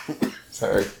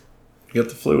sorry. You get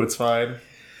the flu, it's fine.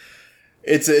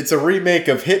 It's a remake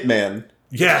of Hitman.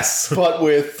 Yes! But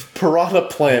with Piranha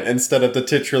Plant instead of the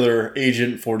titular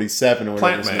Agent 47 or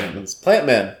whatever his name is.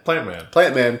 Plantman.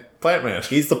 Plantman.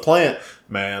 He's the plant.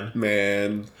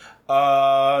 Man.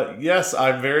 Yes,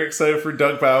 I'm very excited for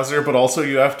Doug Bowser, but also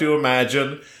you have to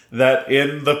imagine that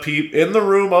in the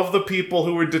room of the people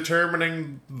who were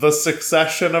determining the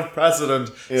succession of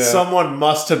president, someone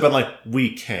must have been like,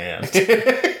 we can't.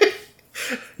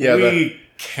 We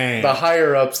can't. The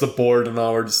higher-ups, the board and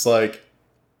all were just like,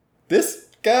 this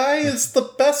guy is the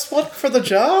best one for the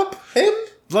job? Him?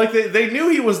 Like, they knew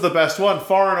he was the best one.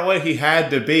 Far and away, he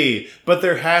had to be. But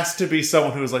there has to be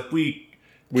someone who's like, we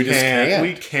just can't.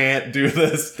 We can't do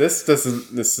this. This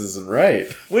isn't right.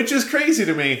 Which is crazy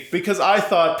to me, because I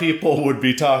thought people would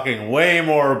be talking way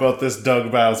more about this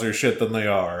Doug Bowser shit than they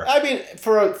are. I mean,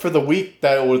 for the week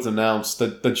that it was announced,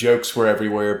 the jokes were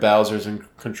everywhere. Bowser's in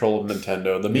control of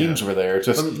Nintendo. The memes were there.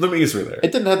 The memes were there.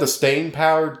 It didn't have the staying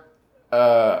power,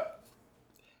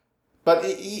 but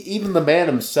even the man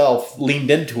himself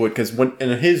leaned into it, because when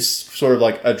in his sort of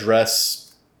like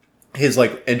address, his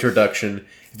like introduction,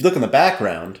 if you look in the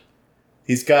background,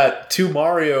 he's got two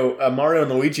Mario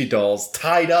and Luigi dolls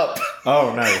tied up.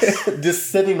 Oh, nice.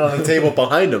 Just sitting on the table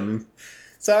behind him.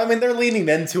 So, I mean, they're leaning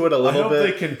into it a little bit. I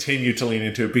hope they continue to lean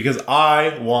into it, because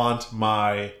I want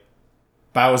my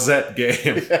Bowsette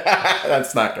game.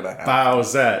 That's not going to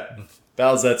happen.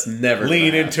 Bowsette's never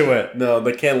lean into it. No,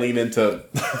 they can't lean into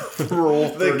Rule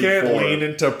 34. They can't lean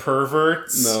into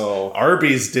perverts. No.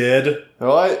 Arby's did.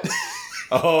 What?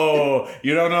 Oh,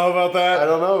 you don't know about that? I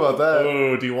don't know about that.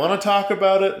 Oh, do you want to talk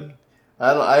about it?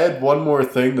 I had one more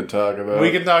thing to talk about.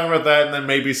 We can talk about that and then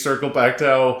maybe circle back to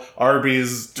how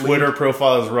Arby's Twitter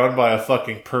profile is run by a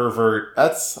fucking pervert.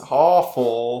 That's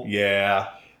awful. Yeah.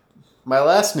 My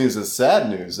last news is sad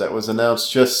news that was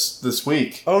announced just this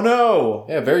week. Oh no!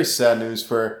 Yeah, very sad news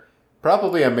for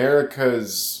probably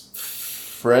America's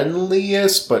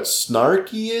friendliest but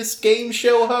snarkiest game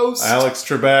show host. Alex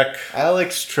Trebek.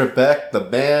 Alex Trebek, the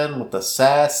man with the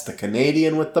sass, the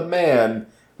Canadian with the man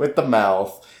with the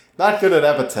mouth, Not good at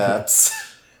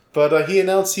epitaphs. But he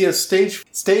announced he has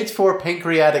stage 4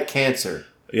 pancreatic cancer.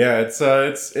 Yeah,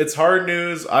 it's hard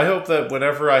news. I hope that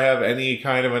whenever I have any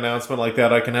kind of announcement like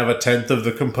that, I can have a tenth of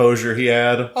the composure he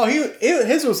had. Oh,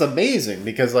 his was amazing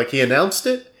because like he announced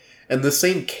it and the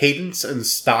same cadence and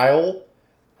style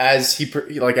as he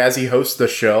hosts the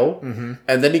show,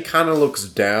 and then he kind of looks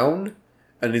down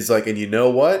and he's like, and you know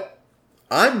what?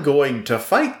 I'm going to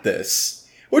fight this,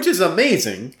 which is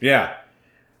amazing. Yeah,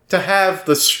 to have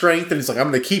the strength, and he's like,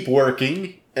 I'm going to keep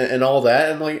working and all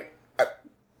that, and like.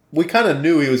 We kind of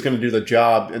knew he was going to do the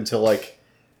job until, like,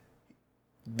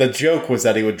 the joke was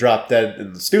that he would drop dead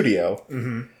in the studio.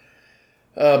 Mm-hmm.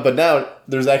 But now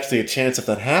there's actually a chance of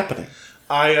that happening.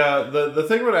 The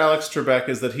thing about Alex Trebek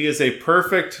is that he is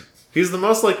he's the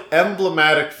most, like,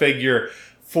 emblematic figure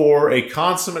for a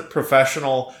consummate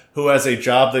professional who has a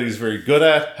job that he's very good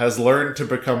at, has learned to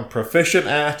become proficient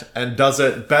at, and does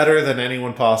it better than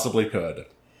anyone possibly could.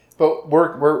 But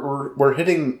we're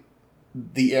hitting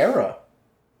the era.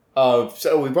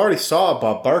 So we've already saw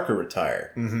Bob Barker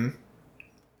retire. Mm-hmm.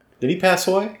 Did he pass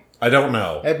away? I don't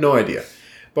know. I have no idea.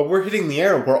 But we're hitting the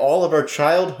era where all of our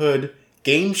childhood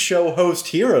game show host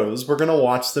heroes, we're going to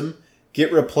watch them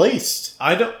get replaced.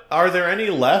 Are there any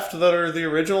left that are the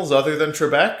originals other than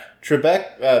Trebek?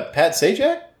 Pat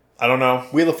Sajak? I don't know.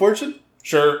 Wheel of Fortune?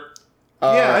 Sure.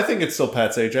 Yeah, I think it's still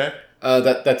Pat Sajak.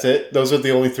 That's it. Those are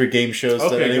the only 3 game shows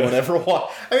that anyone ever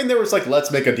watched. I mean, there was like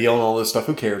Let's Make a Deal and all this stuff.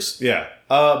 Who cares? Yeah.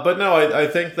 But no, I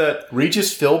think that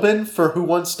Regis Philbin for Who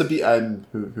Wants to Be.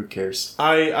 Who cares?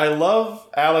 I love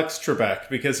Alex Trebek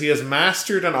because he has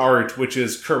mastered an art which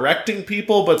is correcting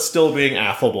people but still being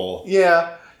affable.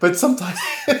 Yeah, but sometimes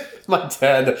my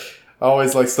dad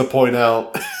always likes to point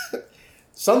out.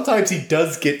 Sometimes he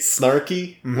does get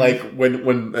snarky, like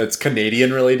when it's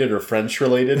Canadian related or French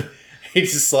related.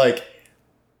 He's just like.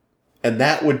 And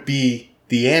that would be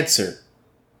the answer,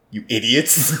 you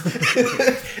idiots.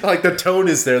 Like, the tone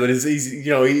is there that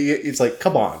it's like,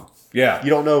 come on. Yeah.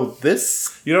 You don't know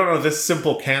this? You don't know this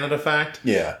simple Canada fact?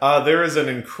 Yeah. There is an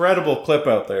incredible clip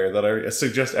out there that I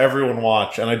suggest everyone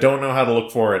watch, and I don't know how to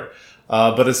look for it.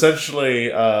 But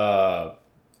essentially,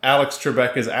 Alex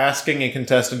Trebek is asking a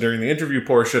contestant during the interview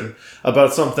portion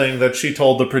about something that she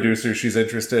told the producer she's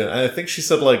interested in. And I think she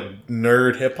said, like,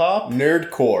 nerd hip-hop?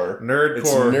 Nerdcore. It's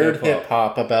nerd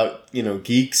hip-hop about,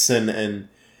 geeks and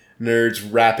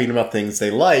nerds rapping about things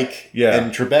they like. Yeah.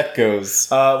 And Trebek goes...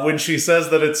 when she says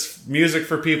that it's music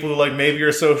for people who, like, maybe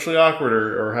are socially awkward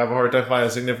or have a hard time finding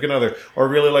a significant other or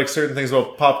really like certain things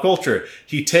about pop culture,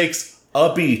 he takes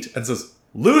a beat and says...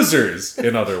 Losers,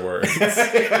 in other words.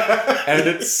 And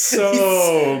it's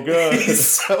so good. He's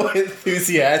so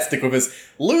enthusiastic with his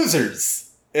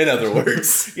losers, in other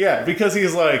words. Yeah, because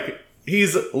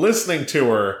he's listening to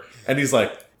her, and he's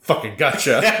like, fucking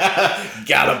gotcha.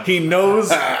 Got him. He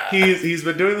knows, he's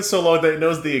been doing this so long that he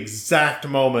knows the exact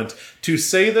moment to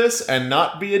say this and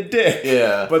not be a dick.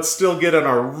 Yeah. But still get in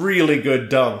a really good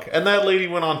dunk. And that lady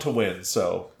went on to win,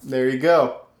 so. There you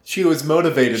go. She was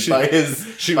motivated by his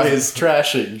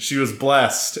trashing. She was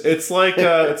blessed. It's like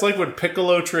when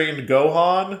Piccolo trained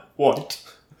Gohan. What?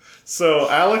 So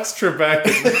Alex Trebek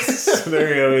in this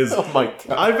scenario is. Oh my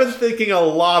god! I've been thinking a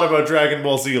lot about Dragon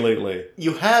Ball Z lately.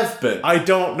 You have been. I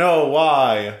don't know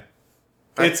why.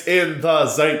 It's in the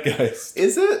zeitgeist.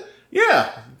 Is it?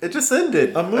 Yeah. It just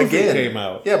ended. A movie again. came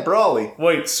out. Yeah, Brawly.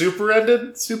 Wait, Super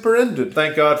ended? Super ended.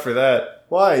 Thank God for that.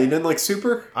 Why? You didn't like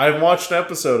Super? I haven't watched an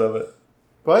episode of it.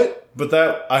 What? But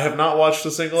I have not watched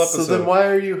a single episode. So then why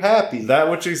are you happy?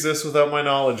 That which exists without my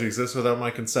knowledge exists without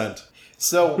my consent.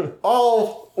 So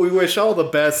we wish all the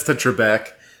best to Trebek,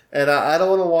 and I don't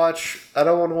want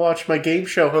to watch my game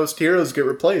show host heroes get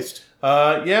replaced.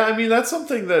 Yeah, I mean that's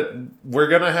something that we're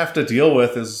gonna have to deal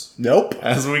with as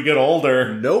we get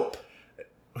older. Nope.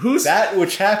 Who's that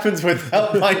which happens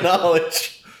without my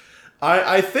knowledge?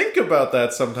 I think about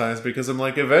that sometimes because I'm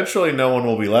like, eventually no one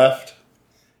will be left.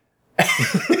 not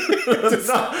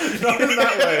in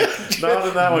that way. Not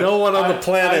in that way. No one on the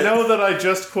planet. I know that I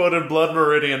just quoted Blood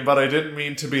Meridian, but I didn't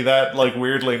mean to be that like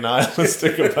weirdly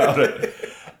nihilistic about it.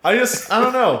 I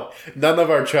don't know. None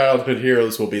of our childhood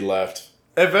heroes will be left.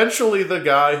 Eventually, the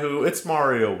guy who it's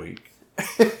Mario Week.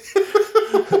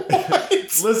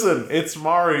 Listen, it's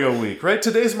Mario Week, right?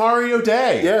 Today's Mario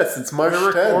Day. Yes, it's March 10th.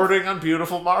 We're recording on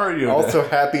beautiful Mario Day. Also,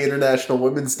 happy International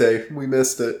Women's Day. We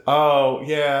missed it. Oh,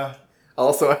 yeah.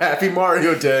 Also, happy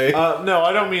Mario Day. No,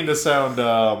 I don't mean to sound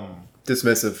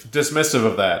dismissive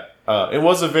of that. It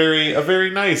was a very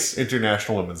nice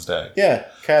International Women's Day. Yeah,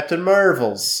 Captain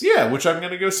Marvel's. Yeah, which I'm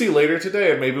going to go see later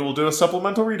today, and maybe we'll do a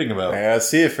supplemental reading about. I gotta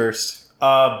see it first.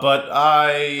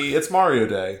 It's Mario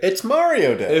Day. It's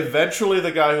Mario Day. Eventually,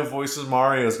 the guy who voices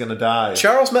Mario is going to die.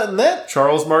 Charles Martinet?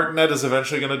 Charles Martinet is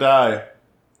eventually going to die.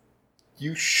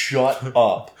 You shut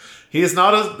up. He's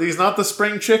not the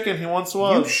spring chicken he once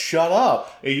was. You shut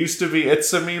up. It used to be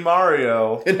It's a Me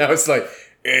Mario. And now it's like,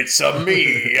 it's a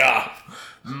me,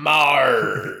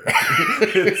 Mar.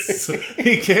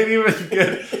 He can't even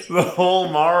get the whole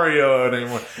Mario out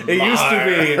anymore. It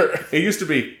used to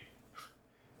be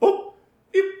oh,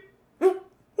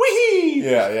 wee.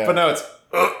 Yeah. But now it's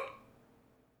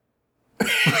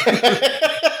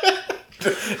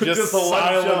just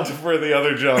silent for the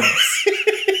other jumps.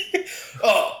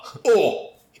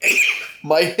 Oh,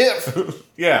 my hip.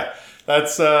 Yeah,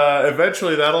 that's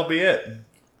eventually that'll be it.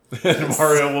 And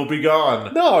Mario will be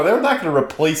gone. No, they're not going to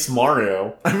replace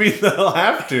Mario. I mean, they'll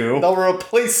have to. They'll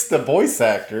replace the voice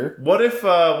actor. What if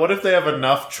they have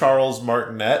enough Charles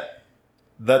Martinet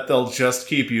that they'll just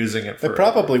keep using it forever? They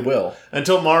probably will.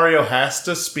 Until Mario has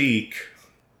to speak.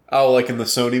 Oh, like in the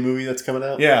Sony movie that's coming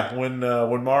out? Yeah, when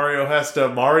Mario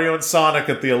and Sonic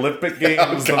at the Olympic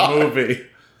Games, the movie.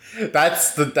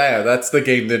 That's the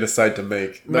game they decide to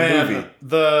make. Movie.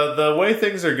 The way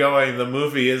things are going, the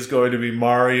movie is going to be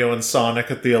Mario and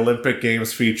Sonic at the Olympic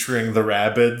Games featuring the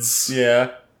Rabbids.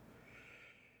 Yeah.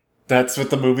 That's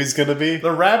what the movie's gonna be?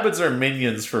 The Rabbids are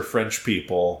minions for French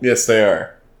people. Yes, they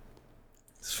are.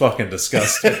 It's fucking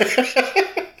disgusting.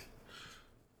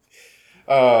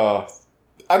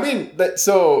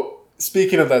 So,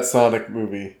 speaking of that Sonic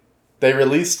movie, they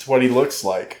released what he looks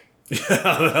like.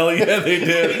 Hell yeah, they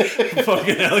did.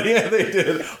 Fucking hell yeah, they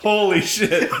did. Holy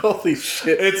shit.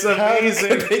 It's amazing.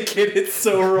 How could they get it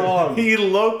so wrong? He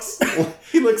looks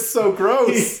so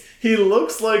gross. He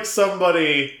looks like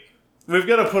somebody... We've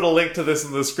got to put a link to this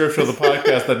in the description of the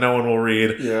podcast that no one will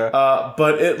read. Yeah.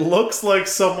 But it looks like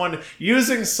someone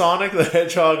using Sonic the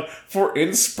Hedgehog for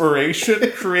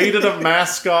inspiration created a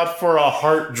mascot for a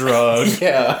heart drug.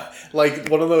 Yeah. Like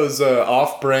one of those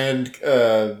off-brand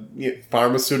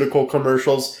pharmaceutical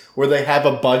commercials where they have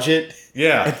a budget.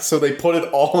 Yeah. And so they put it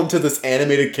all into this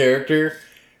animated character.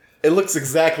 It looks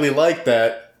exactly like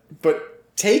that.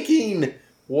 But taking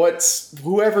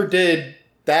whoever did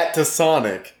that to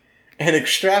Sonic and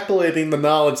extrapolating the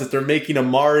knowledge that they're making a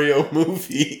Mario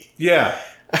movie. Yeah.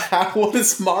 What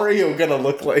is Mario gonna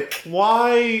look like?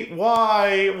 Why?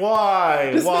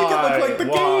 Just make it look like the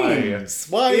games.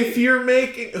 Why? If you're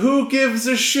making... Who gives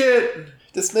a shit?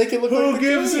 Just make it look like the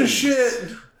games. Who gives a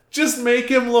shit? Just make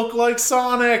him look like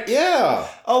Sonic. Yeah.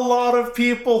 A lot of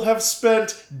people have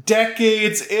spent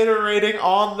decades iterating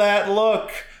on that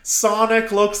look.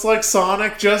 Sonic looks like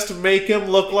Sonic. Just make him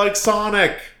look like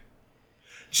Sonic.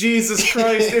 Jesus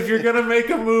Christ, if you're gonna make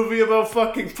a movie about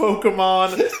fucking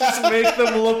Pokemon, just make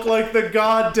them look like the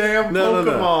goddamn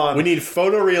Pokemon. No. We need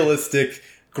photorealistic,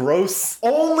 gross...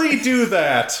 Only do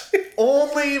that.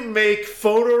 Only make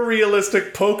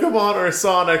photorealistic Pokemon or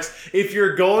Sonics if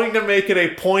you're going to make it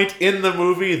a point in the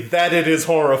movie that it is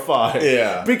horrifying.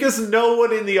 Yeah. Because no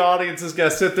one in the audience is gonna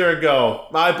sit there and go,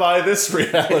 I buy this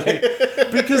reality.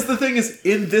 Because the thing is,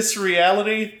 in this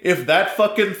reality, if that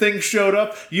fucking thing showed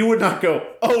up, you would not go,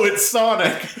 oh, it's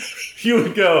Sonic. You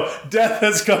would go, death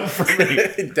has come for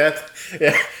me. Death.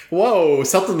 Yeah. Whoa,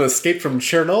 something escaped from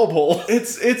Chernobyl.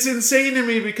 It's insane to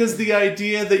me because the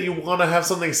idea that you want to have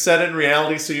something set in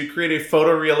reality so you create a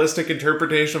photorealistic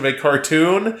interpretation of a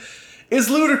cartoon is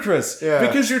ludicrous. Yeah.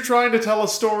 Because you're trying to tell a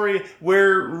story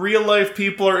where real life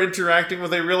people are interacting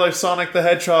with a real life Sonic the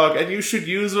Hedgehog, and you should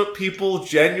use what people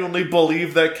genuinely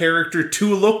believe that character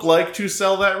to look like to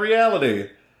sell that reality.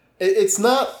 It's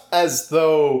not as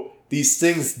though these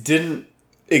things didn't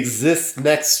exist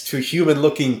next to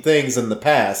human-looking things in the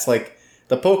past. Like,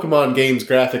 the Pokemon games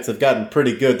graphics have gotten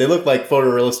pretty good. They look like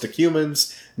photorealistic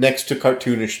humans next to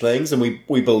cartoonish things, and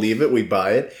we believe it, we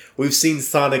buy it. We've seen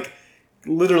Sonic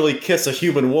literally kiss a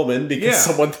human woman because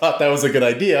someone thought that was a good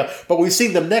idea, but we've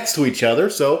seen them next to each other,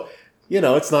 so,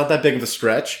 it's not that big of a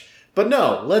stretch. But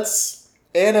no, let's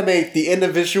animate the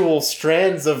individual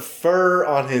strands of fur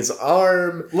on his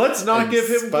arm. Let's not give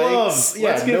him gloves. Yeah,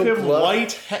 let's give him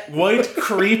white,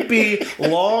 creepy,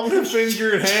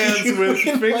 long-fingered hands with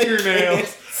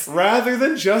fingernails, rather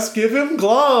than just give him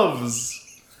gloves.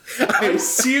 I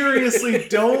seriously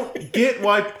don't get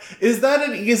why. Is that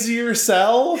an easier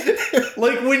sell?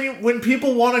 Like when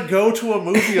people want to go to a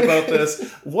movie about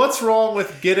this, what's wrong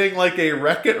with getting like a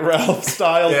Wreck-It Ralph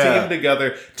style team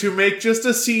together to make just a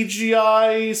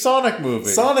CGI Sonic movie?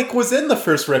 Sonic was in the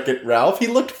first Wreck-It Ralph. He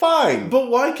looked fine. But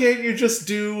why can't you just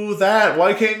do that?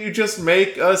 Why can't you just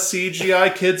make a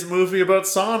CGI kids movie about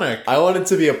Sonic? I want it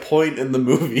to be a point in the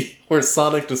movie where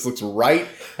Sonic just looks right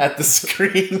at the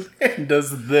screen and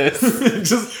does this.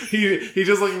 he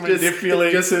just like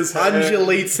manipulates his head.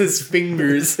 Undulates his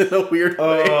fingers in a weird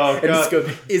way. Oh, and just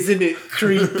goes, isn't it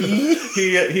creepy?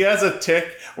 He has a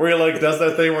tick where he like does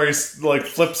that thing where he like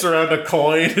flips around a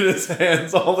coin in his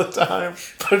hands all the time.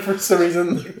 But for some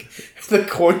reason, the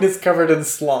coin is covered in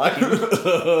slime.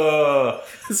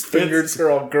 His fingers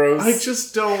are all gross. I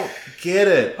just don't get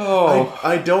it. Oh.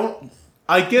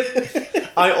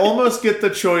 I almost get the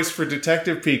choice for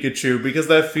Detective Pikachu because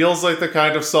that feels like the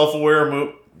kind of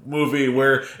self-aware movie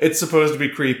where it's supposed to be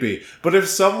creepy. But if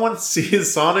someone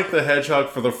sees Sonic the Hedgehog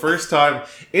for the first time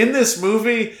in this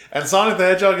movie, and Sonic the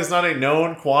Hedgehog is not a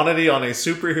known quantity on a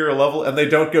superhero level, and they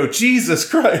don't go, Jesus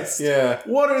Christ,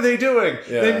 what are they doing?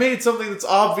 Yeah. They made something that's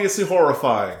obviously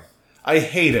horrifying. I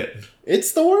hate it.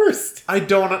 It's the worst.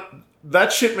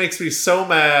 That shit makes me so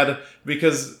mad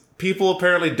because people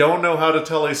apparently don't know how to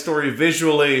tell a story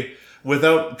visually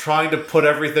without trying to put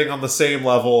everything on the same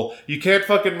level. You can't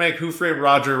fucking make Who Framed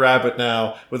Roger Rabbit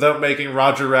now without making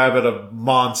Roger Rabbit a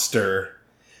monster.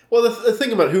 Well, the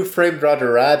thing about Who Framed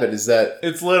Roger Rabbit is that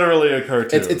it's literally a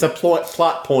cartoon. It's a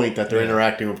plot point that they're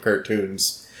interacting with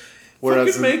cartoons. Whereas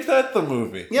fucking make that the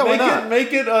movie. Yeah, why not?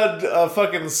 Make it a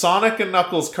fucking Sonic and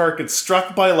Knuckles car gets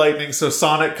struck by lightning so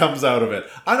Sonic comes out of it.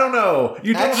 I don't know.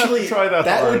 You don't have to try that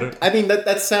hard.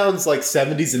 That sounds like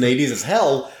 70s and 80s as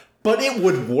hell, but it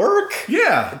would work.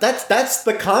 Yeah. That's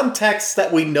the context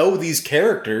that we know these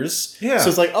characters. Yeah. So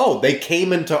it's like, oh, they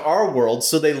came into our world,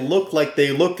 so they look like they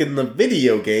look in the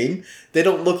video game. They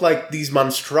don't look like these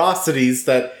monstrosities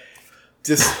that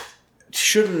just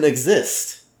shouldn't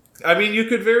exist. I mean, you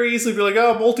could very easily be like,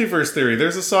 oh, multiverse theory.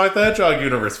 There's a Sonic the Hedgehog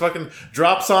universe. Fucking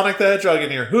drop Sonic the Hedgehog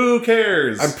in here. Who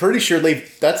cares? I'm pretty sure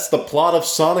that's the plot of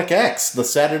Sonic X, the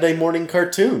Saturday morning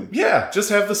cartoon. Yeah,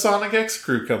 just have the Sonic X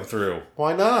crew come through.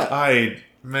 Why not? I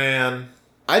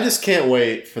just can't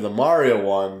wait for the Mario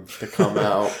one to come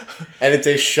out. And it's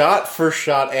a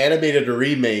shot-for-shot animated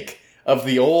remake of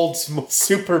the old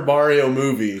Super Mario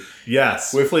movie.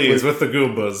 Yes, with the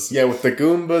Goombas. Yeah, with the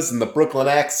Goombas and the Brooklyn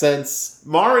accents.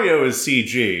 Mario is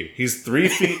CG. He's 3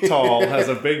 feet tall, has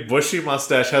a big bushy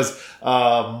mustache, has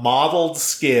mottled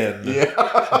skin.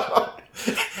 Yeah.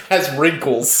 Has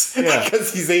wrinkles. Yeah.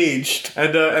 Because he's aged.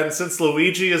 And since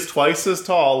Luigi is twice as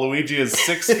tall, Luigi is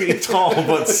 6 feet tall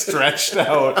but stretched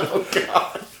out. Oh,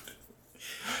 God.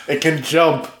 It can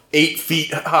jump 8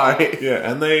 feet high.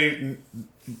 Yeah, and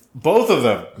both of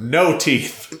them, no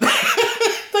teeth.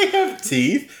 They have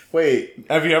teeth? Wait.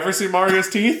 Have you ever seen Mario's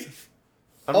teeth?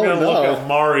 I'm going to look at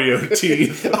Mario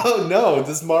teeth. Oh, no.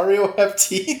 Does Mario have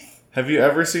teeth? Have you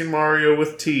ever seen Mario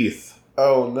with teeth?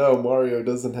 Oh, no. Mario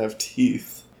doesn't have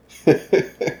teeth.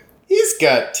 He's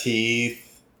got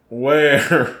teeth.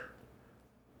 Where?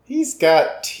 He's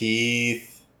got teeth.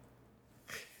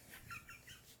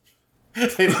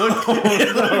 It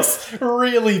looks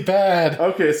really bad.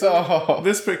 Okay, so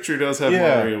this picture does have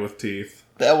Mario with teeth.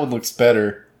 That one looks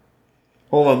better.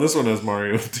 Hold on, this one has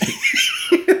Mario with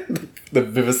teeth. The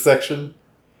vivisection.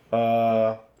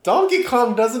 Donkey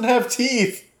Kong doesn't have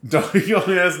teeth. Donkey Kong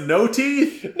has no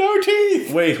teeth? No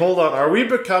teeth! Wait, hold on. Are we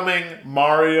becoming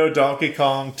Mario, Donkey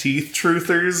Kong teeth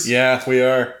truthers? Yeah, we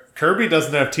are. Kirby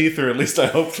doesn't have teeth, or at least I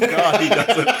hope to God he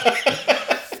doesn't.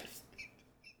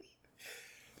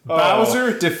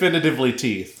 Bowser, definitively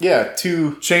teeth. Yeah,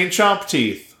 2... Chain Chomp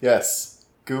teeth. Yes.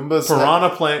 Goombas Piranha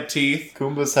Plant teeth.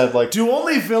 Goombas have like... Do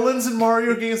only villains in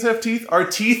Mario games have teeth? Are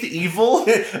teeth evil?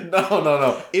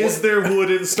 No. Is there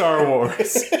wood in Star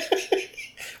Wars?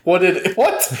 What it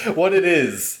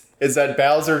is that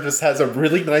Bowser just has a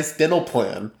really nice dental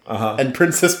plan, and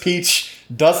Princess Peach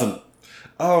doesn't.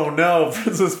 Oh no,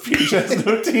 Princess Peach has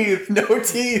no teeth. No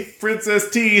teeth.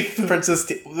 Princess Teeth.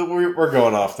 We're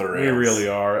going off the rails. We really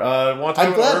are. Want to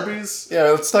talk about Arby's? Yeah,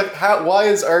 let's talk. Why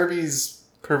is Arby's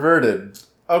perverted?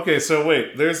 Okay, so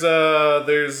wait. There's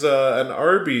an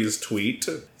Arby's tweet.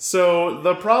 So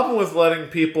the problem with letting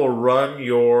people run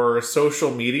your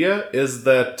social media is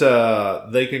that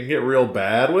they can get real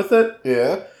bad with it.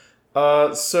 Yeah.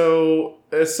 So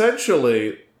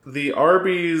essentially, the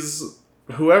Arby's,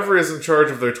 whoever is in charge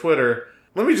of their Twitter,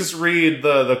 let me just read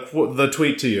the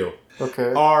tweet to you.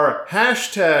 Okay. Our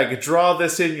hashtag draw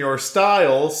this in your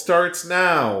style starts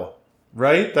now.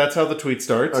 Right? That's how the tweet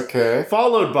starts. Okay.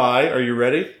 Followed by, are you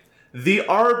ready? The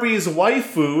Arby's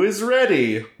waifu is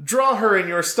ready. Draw her in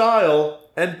your style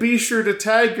and be sure to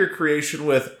tag your creation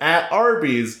with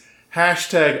 @Arby's,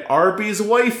 hashtag Arby's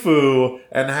waifu,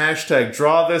 and hashtag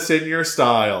draw this in your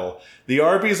style. The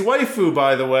Arby's waifu,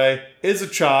 by the way, is a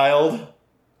child.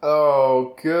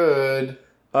 Oh, good.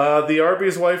 The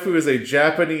Arby's waifu is a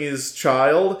Japanese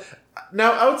child.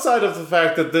 Now, outside of the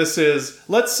fact that this is,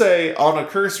 let's say, on a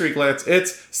cursory glance,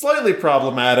 it's slightly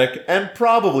problematic and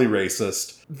probably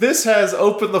racist, this has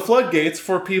opened the floodgates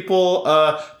for people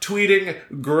tweeting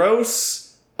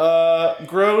gross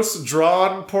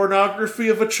drawn pornography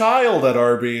of a child at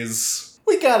Arby's.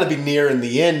 We gotta be nearing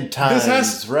the end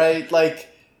times, right? Like,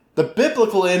 the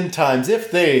biblical end times,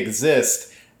 if they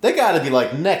exist, they gotta be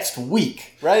like next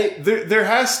week, right? There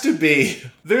has to be.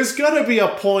 There's gotta be a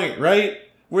point, right?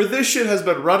 Where this shit has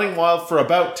been running wild for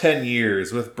about 10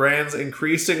 years, with brands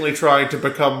increasingly trying to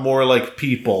become more like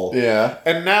people. Yeah.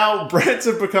 And now brands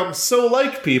have become so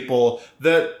like people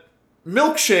that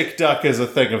milkshake duck is a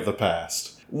thing of the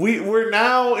past. We're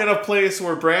now in a place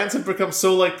where brands have become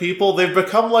so like people, they've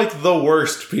become like the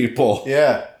worst people.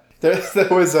 Yeah. There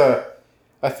was a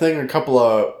thing a couple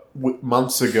of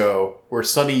months ago where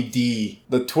Sunny D,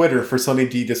 the Twitter for Sunny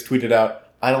D just tweeted out,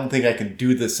 I don't think I can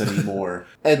do this anymore.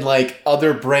 And, like,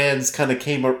 other brands kind of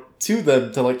came up to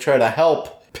them to, like, try to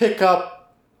help pick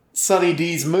up Sunny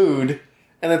D's mood.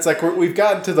 And it's like, we've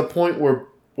gotten to the point where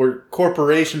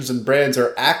corporations and brands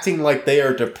are acting like they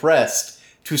are depressed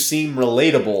to seem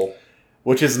relatable,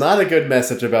 which is not a good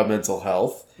message about mental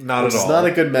health. Not at all. It's not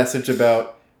a good message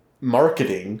about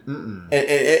marketing. And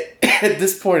at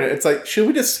this point, it's like, should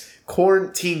we just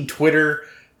quarantine Twitter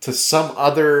to some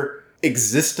other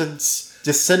existence?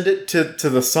 Just send it to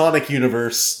the Sonic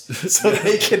universe so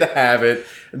they can have it,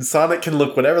 and Sonic can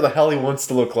look whatever the hell he wants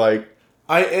to look like.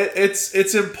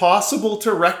 It's impossible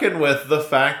to reckon with the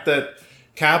fact that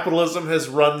capitalism has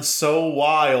run so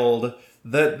wild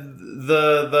that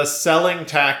the selling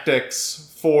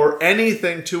tactics for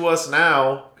anything to us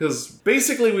now, because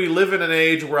basically we live in an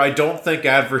age where I don't think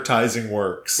advertising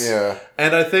works. Yeah.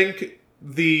 And I think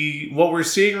what we're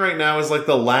seeing right now is like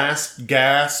the last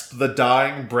gasp, the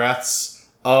dying breaths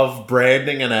of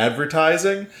branding and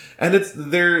advertising, and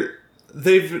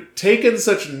they've taken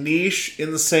such niche,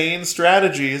 insane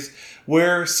strategies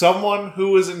where someone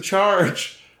who is in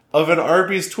charge of an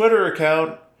Arby's Twitter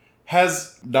account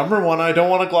has, number one, I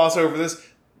don't want to gloss over this,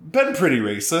 been pretty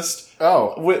racist.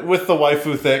 Oh. With the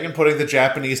waifu thing and putting the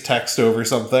Japanese text over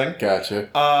something. Gotcha.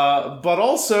 But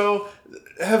also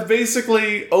have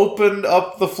basically opened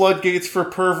up the floodgates for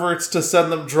perverts to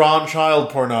send them drawn child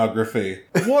pornography.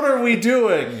 What are we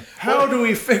doing? How do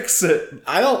we fix it?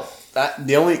 I don't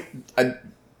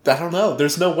know.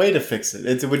 There's no way to fix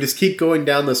it. We just keep going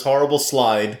down this horrible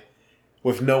slide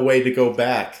with no way to go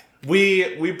back.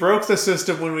 We broke the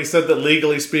system when we said that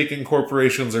legally speaking,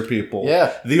 corporations are people.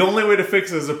 Yeah. The only way to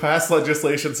fix it is to pass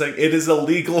legislation saying it is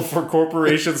illegal for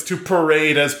corporations to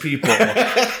parade as people.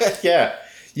 Yeah.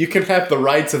 You can have the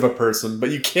rights of a person, but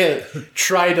you can't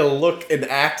try to look and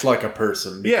act like a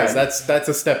person, because that's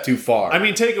a step too far. I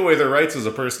mean, take away their rights as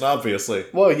a person, obviously.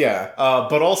 Well, yeah.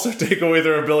 But also take away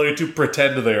their ability to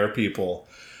pretend they are people.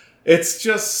 It's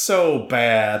just so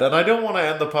bad. And I don't want to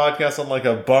end the podcast on like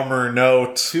a bummer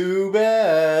note. Too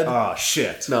bad. Oh,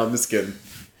 shit. No, I'm just kidding.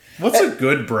 What's a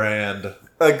good brand?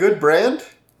 A good brand?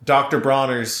 Dr.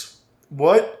 Bronner's.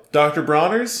 What? Dr.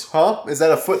 Bronner's? Huh? Is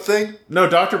that a foot thing? No,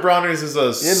 Dr. Bronner's is a...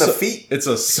 In the feet? It's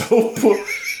a soap.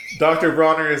 Dr.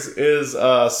 Bronner's is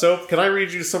soap. Can I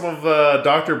read you some of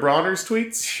Dr. Bronner's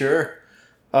tweets? Sure.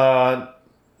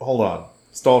 Hold on.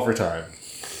 Stall for time.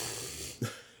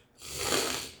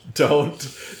 Do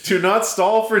not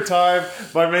stall for time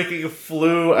by making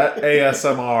flu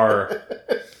ASMR.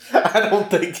 I don't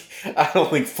think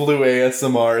flu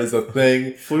ASMR is a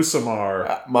thing.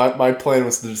 Flusamar. My plan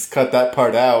was to just cut that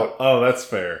part out. Oh, that's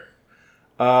fair.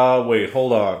 Wait,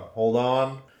 hold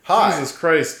on. Hi. Jesus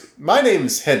Christ. My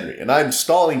name's Henry, and I'm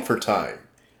stalling for time.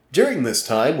 During this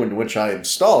time in which I am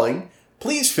stalling,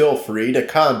 please feel free to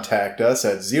contact us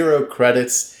at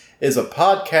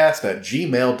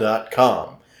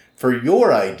zerocreditsisapodcast@gmail.com for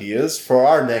your ideas for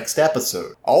our next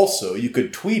episode. Also, you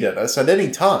could tweet at us at any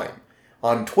time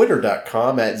on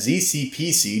twitter.com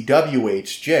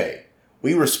 @ZCPCWHJ.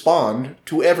 We respond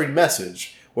to every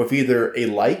message with either a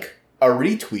like, a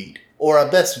retweet, or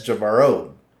a message of our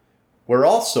own. We're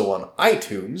also on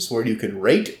iTunes, where you can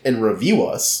rate and review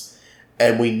us,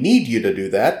 and we need you to do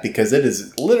that because it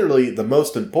is literally the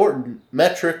most important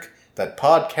metric that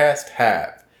podcasts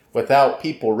have. Without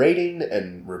people rating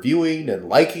and reviewing and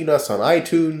liking us on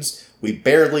iTunes, we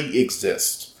barely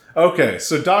exist. Okay,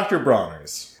 so Dr.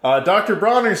 Bronner's. Dr.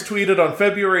 Bronner's tweeted on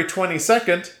February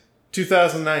 22nd,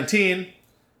 2019,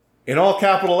 in all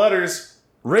capital letters,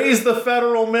 raise the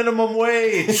federal minimum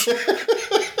wage.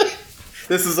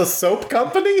 This is a soap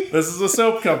company? This is a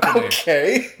soap company.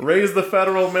 Okay. Raise the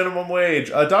federal minimum wage.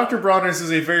 Dr. Bronner's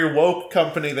is a very woke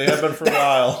company. They have been for a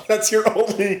while. That's your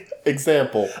only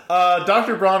example.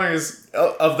 Dr. Bronner's,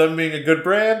 of them being a good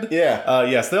brand? Yeah.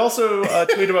 Yes. They also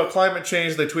tweet about climate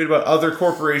change. They tweet about other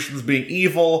corporations being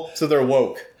evil. So they're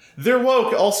woke. They're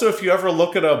woke. Also, if you ever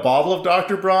look at a bottle of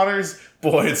Dr. Bronner's,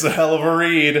 boy, it's a hell of a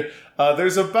read.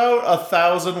 There's about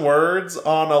 1,000 words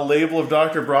on a label of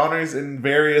Dr. Bronner's in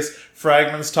various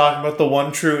fragments talking about the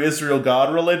one true Israel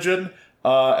God religion.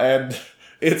 And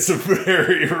it's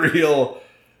very real.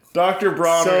 Dr.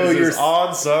 Bronner's is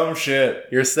on some shit.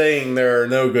 You're saying there are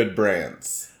no good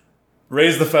brands.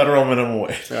 Raise the federal minimum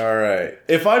wage. All right.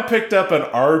 If I picked up an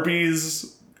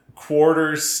Arby's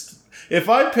if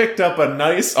I picked up a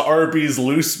nice Arby's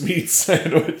loose meat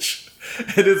sandwich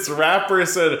and its wrapper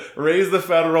said, raise the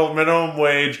federal minimum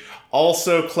wage,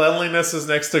 also cleanliness is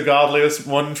next to godliness,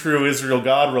 one true Israel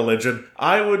God religion,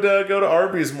 I would go to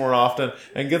Arby's more often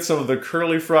and get some of the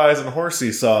curly fries and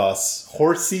horsey sauce.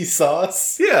 Horsey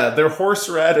sauce? Yeah, they're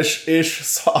horseradish-ish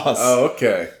sauce. Oh,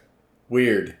 okay.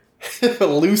 Weird. A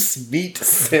loose meat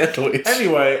sandwich.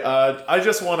 Anyway, I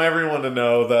just want everyone to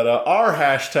know that our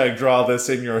hashtag draw this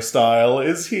in your style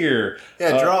is here.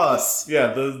 Yeah, draw us.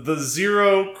 Yeah, the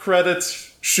zero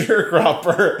credits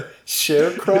sharecropper.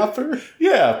 Sharecropper?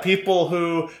 Yeah, people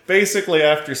who basically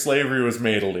after slavery was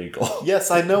made illegal. Yes,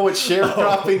 I know what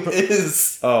sharecropping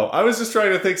is. Oh, I was just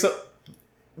trying to think, so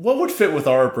what would fit with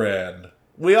our brand?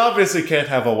 We obviously can't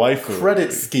have a waifu.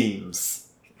 Credit schemes.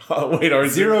 Wait, our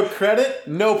Zero credit?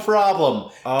 No problem.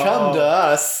 Come to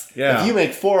us. Yeah. If you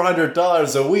make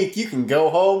 $400 a week, you can go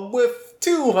home with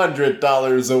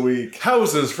 $200 a week.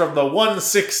 Houses from the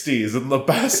 160s in the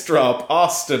Bastrop,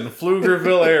 Austin,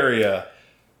 Pflugerville area.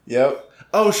 Yep.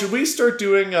 Oh, should we start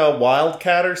doing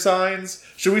wildcatter signs?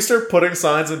 Should we start putting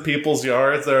signs in people's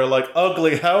yards that are like,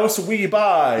 ugly house, we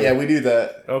buy? Yeah, we do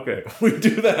that. Okay, we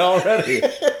do that already.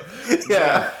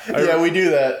 Yeah, we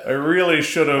do that. I really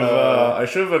should have, I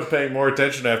should have been paying more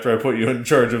attention after I put you in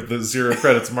charge of the zero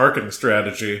credits marketing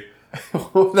strategy.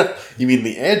 You mean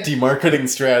the anti-marketing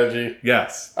strategy?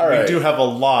 Yes. All right. We do have a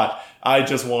lot. I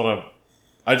just want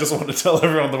to tell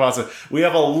everyone in the process, we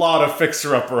have a lot of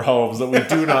fixer-upper homes that we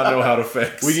do not know how to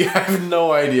fix. We have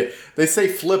no idea. They say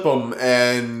flip them,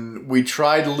 and we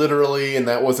tried literally, and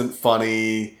that wasn't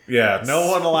funny. Yeah, no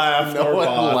one laughed or bought.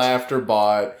 No one laughed or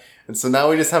bought. And so now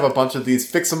we just have a bunch of these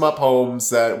fix-em-up homes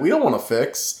that we don't want to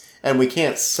fix, and we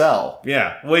can't sell.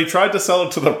 Yeah, we tried to sell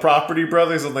it to the Property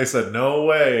Brothers, and they said, no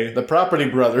way. The Property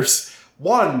Brothers.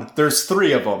 One, there's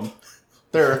 3 of them.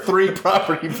 There are 3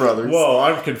 Property Brothers. Whoa,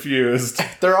 I'm confused.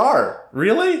 There are.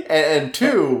 Really? And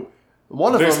 2,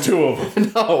 one of them... There's 2 of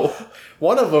them. No.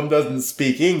 One of them doesn't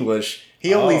speak English.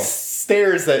 He only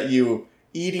stares at you,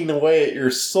 eating away at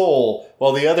your soul,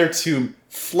 while the other 2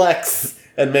 flex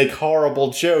and make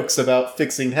horrible jokes about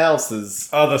fixing houses.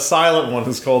 The silent one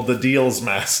is called the Deals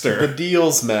Master. The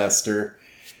Deals Master.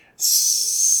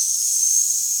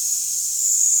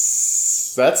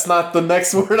 That's not the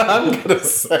next word I'm gonna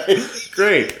say.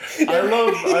 Great. I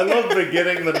love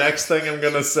beginning the next thing I'm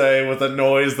gonna say with a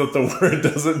noise that the word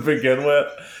doesn't begin with.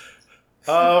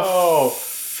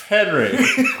 Henry.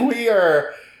 We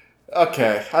are...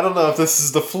 Okay, I don't know if this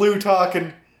is the flu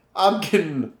talking.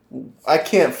 I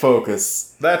can't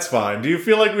focus. That's fine. Do you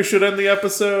feel like we should end the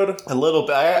episode? A little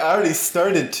bit. I already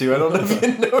started to. I don't know if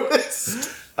you noticed.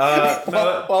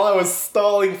 While I was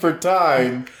stalling for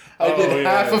time, I did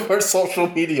half of our social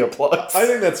media plugs. I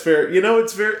think that's fair. You know,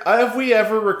 it's very... Have we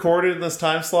ever recorded in this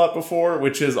time slot before,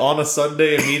 which is on a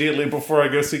Sunday immediately before I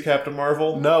go see Captain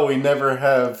Marvel? No, we never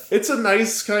have. It's a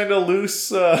nice kind of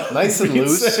loose... nice and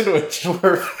loose sandwich.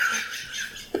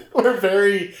 We're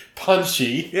very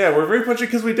punchy. Yeah, we're very punchy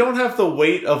because we don't have the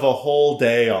weight of a whole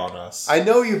day on us. I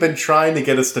know you've been trying to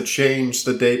get us to change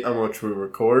the date on which we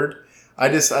record. I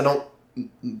don't...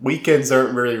 Weekends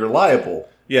aren't very reliable.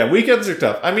 Yeah, weekends are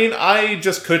tough. I mean, I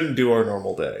just couldn't do our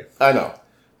normal day. I know.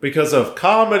 Because of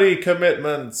comedy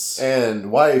commitments.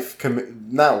 And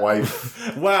not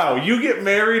wife. Wow, you get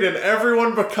married and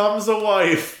everyone becomes a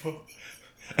wife.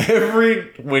 The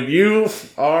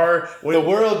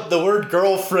word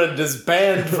girlfriend is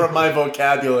banned from my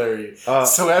vocabulary.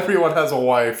 So everyone has a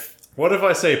wife. What if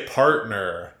I say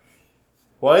partner?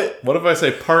 What? What if I say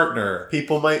partner?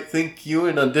 People might think you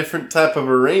in a different type of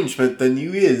arrangement than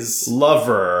you is.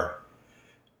 Lover.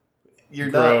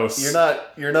 You're Gross.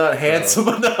 You're not handsome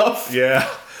enough. Yeah.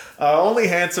 Only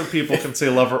handsome people can say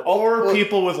lover, or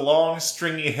people with long,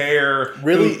 stringy hair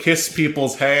who kiss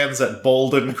people's hands at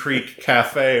Bolden Creek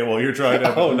Cafe while you're trying to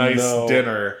have a nice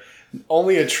dinner.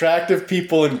 Only attractive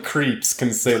people and creeps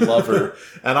can say lover.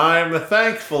 And I'm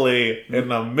thankfully in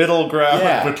the middle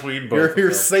ground between both You're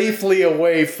of them. safely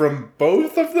away from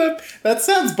both of them? That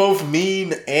sounds both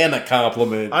mean and a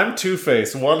compliment. I'm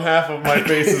two-faced. One half of my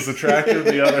face is attractive,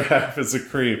 the other half is a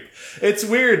creep. It's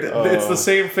weird. It's the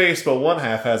same face, but one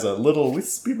half has a little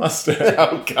wispy mustache.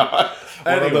 Oh, God.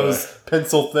 One of Anyway. those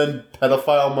pencil-thin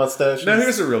pedophile mustaches. Now,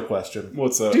 here's a real question.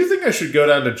 What's up? Do you think I should go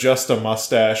down to just a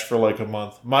mustache for like a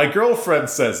month? My girlfriend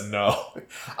says no.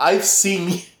 I've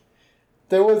seen...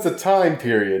 There was a time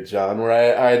period, John, where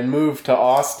I had moved to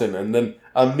Austin and then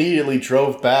immediately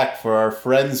drove back for our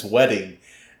friend's wedding.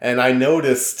 And I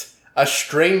noticed a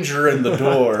stranger in the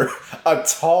door. A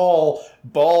tall,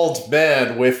 bald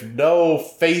man with no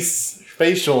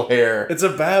facial hair. It's a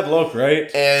bad look, right?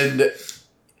 And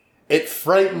it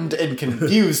frightened and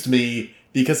confused me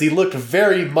because he looked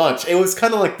very much... It was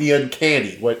kind of like the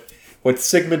uncanny. What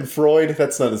Sigmund Freud...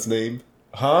 That's not his name.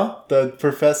 Huh? The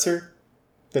professor?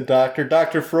 The doctor?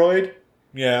 Dr. Freud?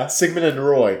 Yeah. Sigmund and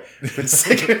Roy. But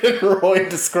Sigmund and Roy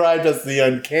described as the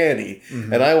uncanny.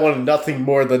 And I wanted nothing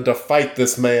more than to fight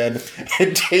this man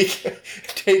and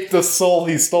take the soul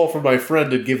he stole from my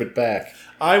friend and give it back.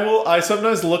 I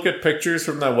sometimes look at pictures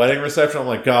from that wedding reception. I'm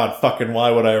like, God, fucking,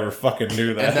 why would I ever fucking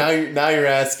do that? And now you're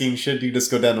asking, should you just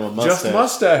go down to a mustache? Just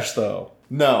mustache, though.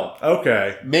 No.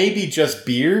 Okay. Maybe just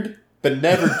beard, but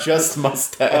never just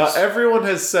mustache. Everyone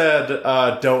has said,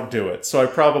 don't do it, so I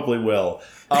probably will.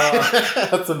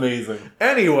 That's amazing.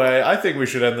 Anyway, I think we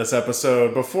should end this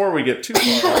episode before we get too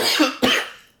far.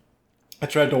 I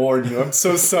tried to warn you. I'm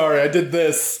so sorry. I did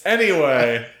this.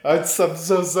 Anyway, I'm so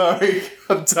sorry.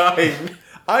 I'm dying.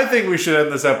 I think we should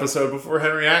end this episode before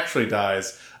Henry actually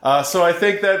dies. So I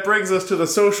think that brings us to the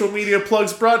social media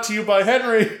plugs brought to you by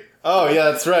Henry. Oh, yeah,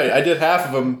 that's right. I did half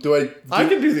of them. I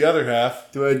can do the other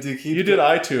half. Do I do keep... You did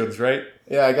iTunes, right?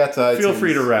 Yeah, I got to iTunes. Feel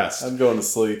free to rest. I'm going to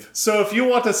sleep. So if you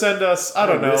want to send us, I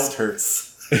don't My know. wrist hurts.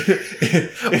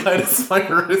 Why does my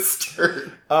wrist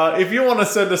hurt? If you want to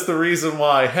send us the reason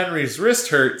why Henry's wrist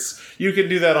hurts, you can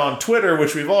do that on Twitter,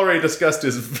 which we've already discussed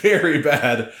is very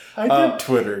bad. I did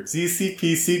Twitter.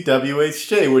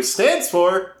 ZCPCWHJ, which stands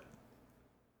for...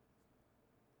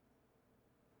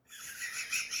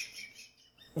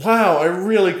 Wow, I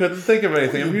really couldn't think of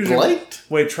anything. I'm usually... Blanked?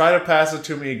 Wait, try to pass it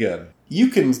to me again. You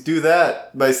can do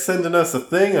that by sending us a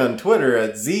thing on Twitter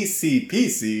at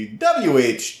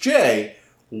ZCPCWHJ,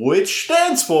 which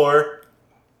stands for...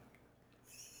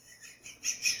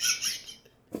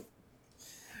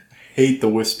 Hate the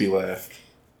wispy laugh.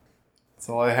 That's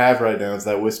all I have right now is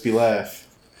that wispy laugh.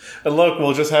 And look,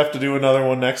 we'll just have to do another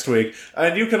one next week.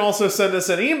 And you can also send us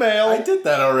an email. I did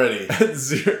that already.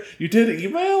 You did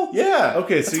email? Yeah.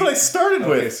 Okay, That's what I started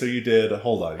with. Okay, so you did...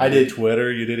 Hold on. I did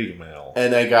Twitter, you did email.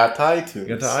 And I got to iTunes.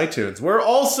 You got to iTunes. We're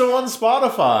also on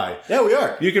Spotify. Yeah, we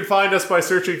are. You can find us by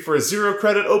searching for Zero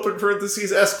Credit, open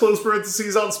parentheses, S close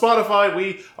parentheses on Spotify.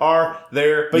 We are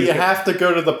there. But you have to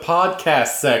go to the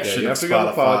podcast section. Yeah, you have of to go to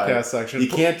the Spotify. podcast section. You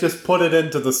can't just put it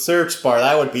into the search bar.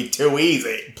 That would be too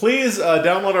easy. Please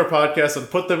download our podcast and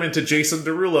put them into Jason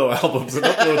Derulo albums and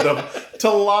upload them to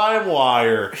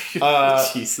LimeWire.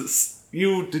 Jesus.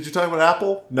 Did you talk about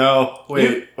Apple? No.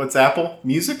 Wait, what's Apple?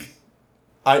 Music?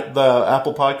 The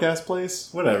Apple Podcast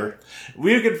place? Whatever.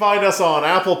 You can find us on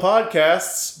Apple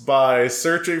Podcasts by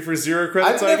searching for Zero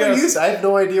Credits, I have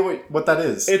no idea what that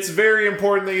is. It's very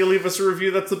important that you leave us a review.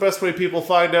 That's the best way people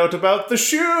find out about the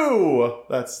shoe.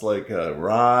 That's like a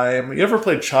rhyme. You ever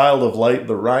played Child of Light?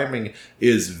 The rhyming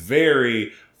is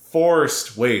very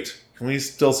forced. Wait, can we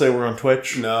still say we're on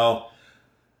Twitch? No.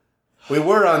 We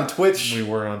were on Twitch. We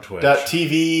were on Twitch.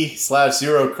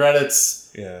 .tv/Zero Credits.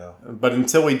 Yeah. But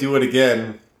until we do it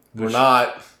again, we're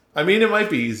not. I mean, it might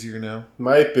be easier now.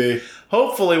 Might be.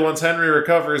 Hopefully, once Henry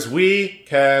recovers, we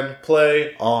can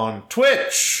play on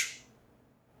Twitch.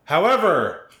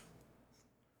 However,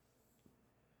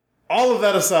 all of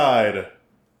that aside,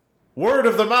 word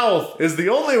of the mouth is the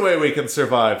only way we can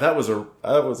survive. That was a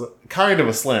kind of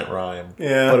a slant rhyme.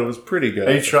 Yeah. But it was pretty good.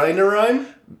 Are you trying to rhyme?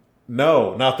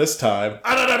 No, not this time.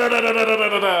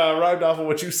 Rhymed off of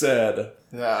what you said.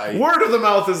 Word of the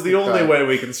mouth is the only way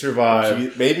we can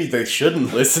survive. Maybe they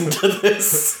shouldn't listen to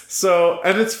this. So,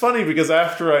 and it's funny because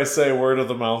after I say word of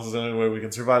the mouth is the only way we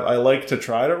can survive, I like to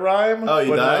try to rhyme, but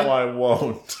now I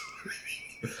won't.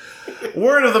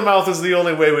 Word of the mouth is the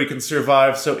only way we can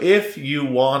survive, so if you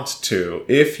want to,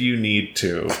 if you need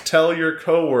to, tell your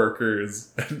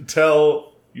coworkers and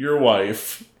tell your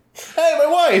wife. Hey, my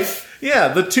wife! Yeah,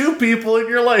 the two people in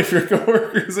your life, your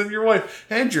coworkers and your wife,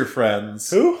 and your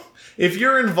friends. Who? If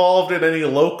you're involved in any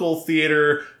local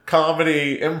theater,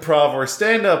 comedy, improv, or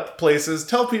stand-up places,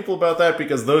 tell people about that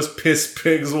because those piss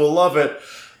pigs will love it.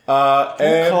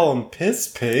 Don't call them piss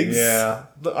pigs. Yeah,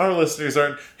 our listeners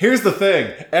aren't. Here's the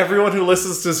thing. Everyone who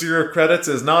listens to Zero Credits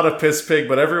is not a piss pig,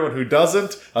 but everyone who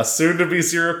doesn't, a soon-to-be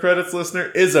Zero Credits listener,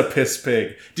 is a piss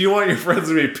pig. Do you want your friends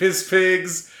to be piss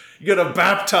pigs? You gotta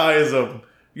baptize them.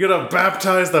 You gotta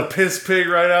baptize the piss pig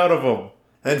right out of them.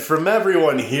 And from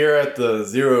everyone here at the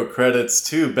Zero Credits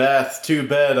 2-bath,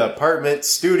 2-bed apartment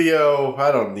studio,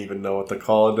 I don't even know what to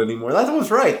call it anymore. That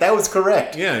was right. That was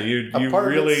correct. Yeah, you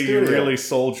really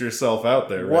sold yourself out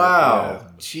there. Right? Wow.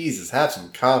 Yeah. Jesus, have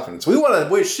some confidence. We want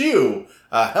to wish you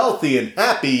a healthy and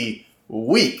happy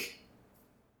week.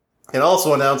 And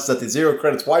also announce that the Zero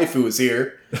Credits waifu is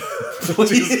here.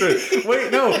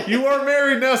 Wait, no, you are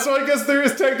married now, so I guess there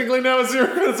is technically now a Zero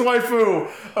Credits waifu.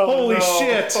 Holy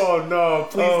shit. Oh no,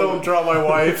 please don't drop my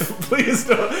wife. Please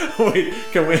don't. Wait,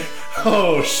 can we?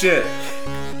 Oh shit.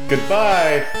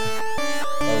 Goodbye.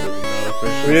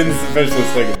 Oh, We didn't officially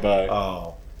say goodbye. Oh.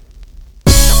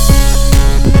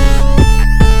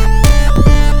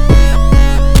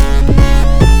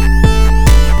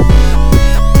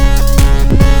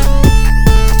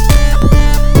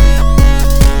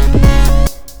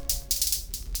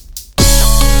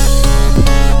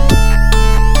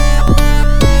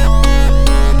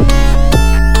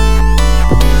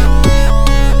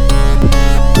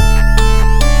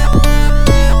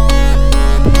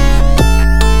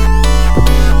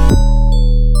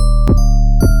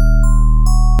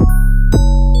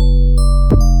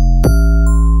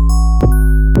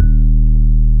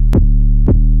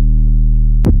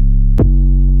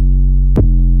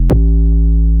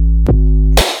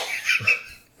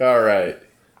 All right.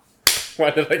 Why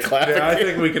did I clap? Yeah, I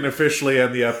think we can officially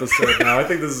end the episode now. I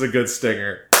think this is a good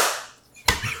stinger.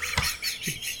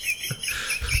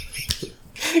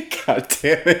 God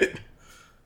damn it.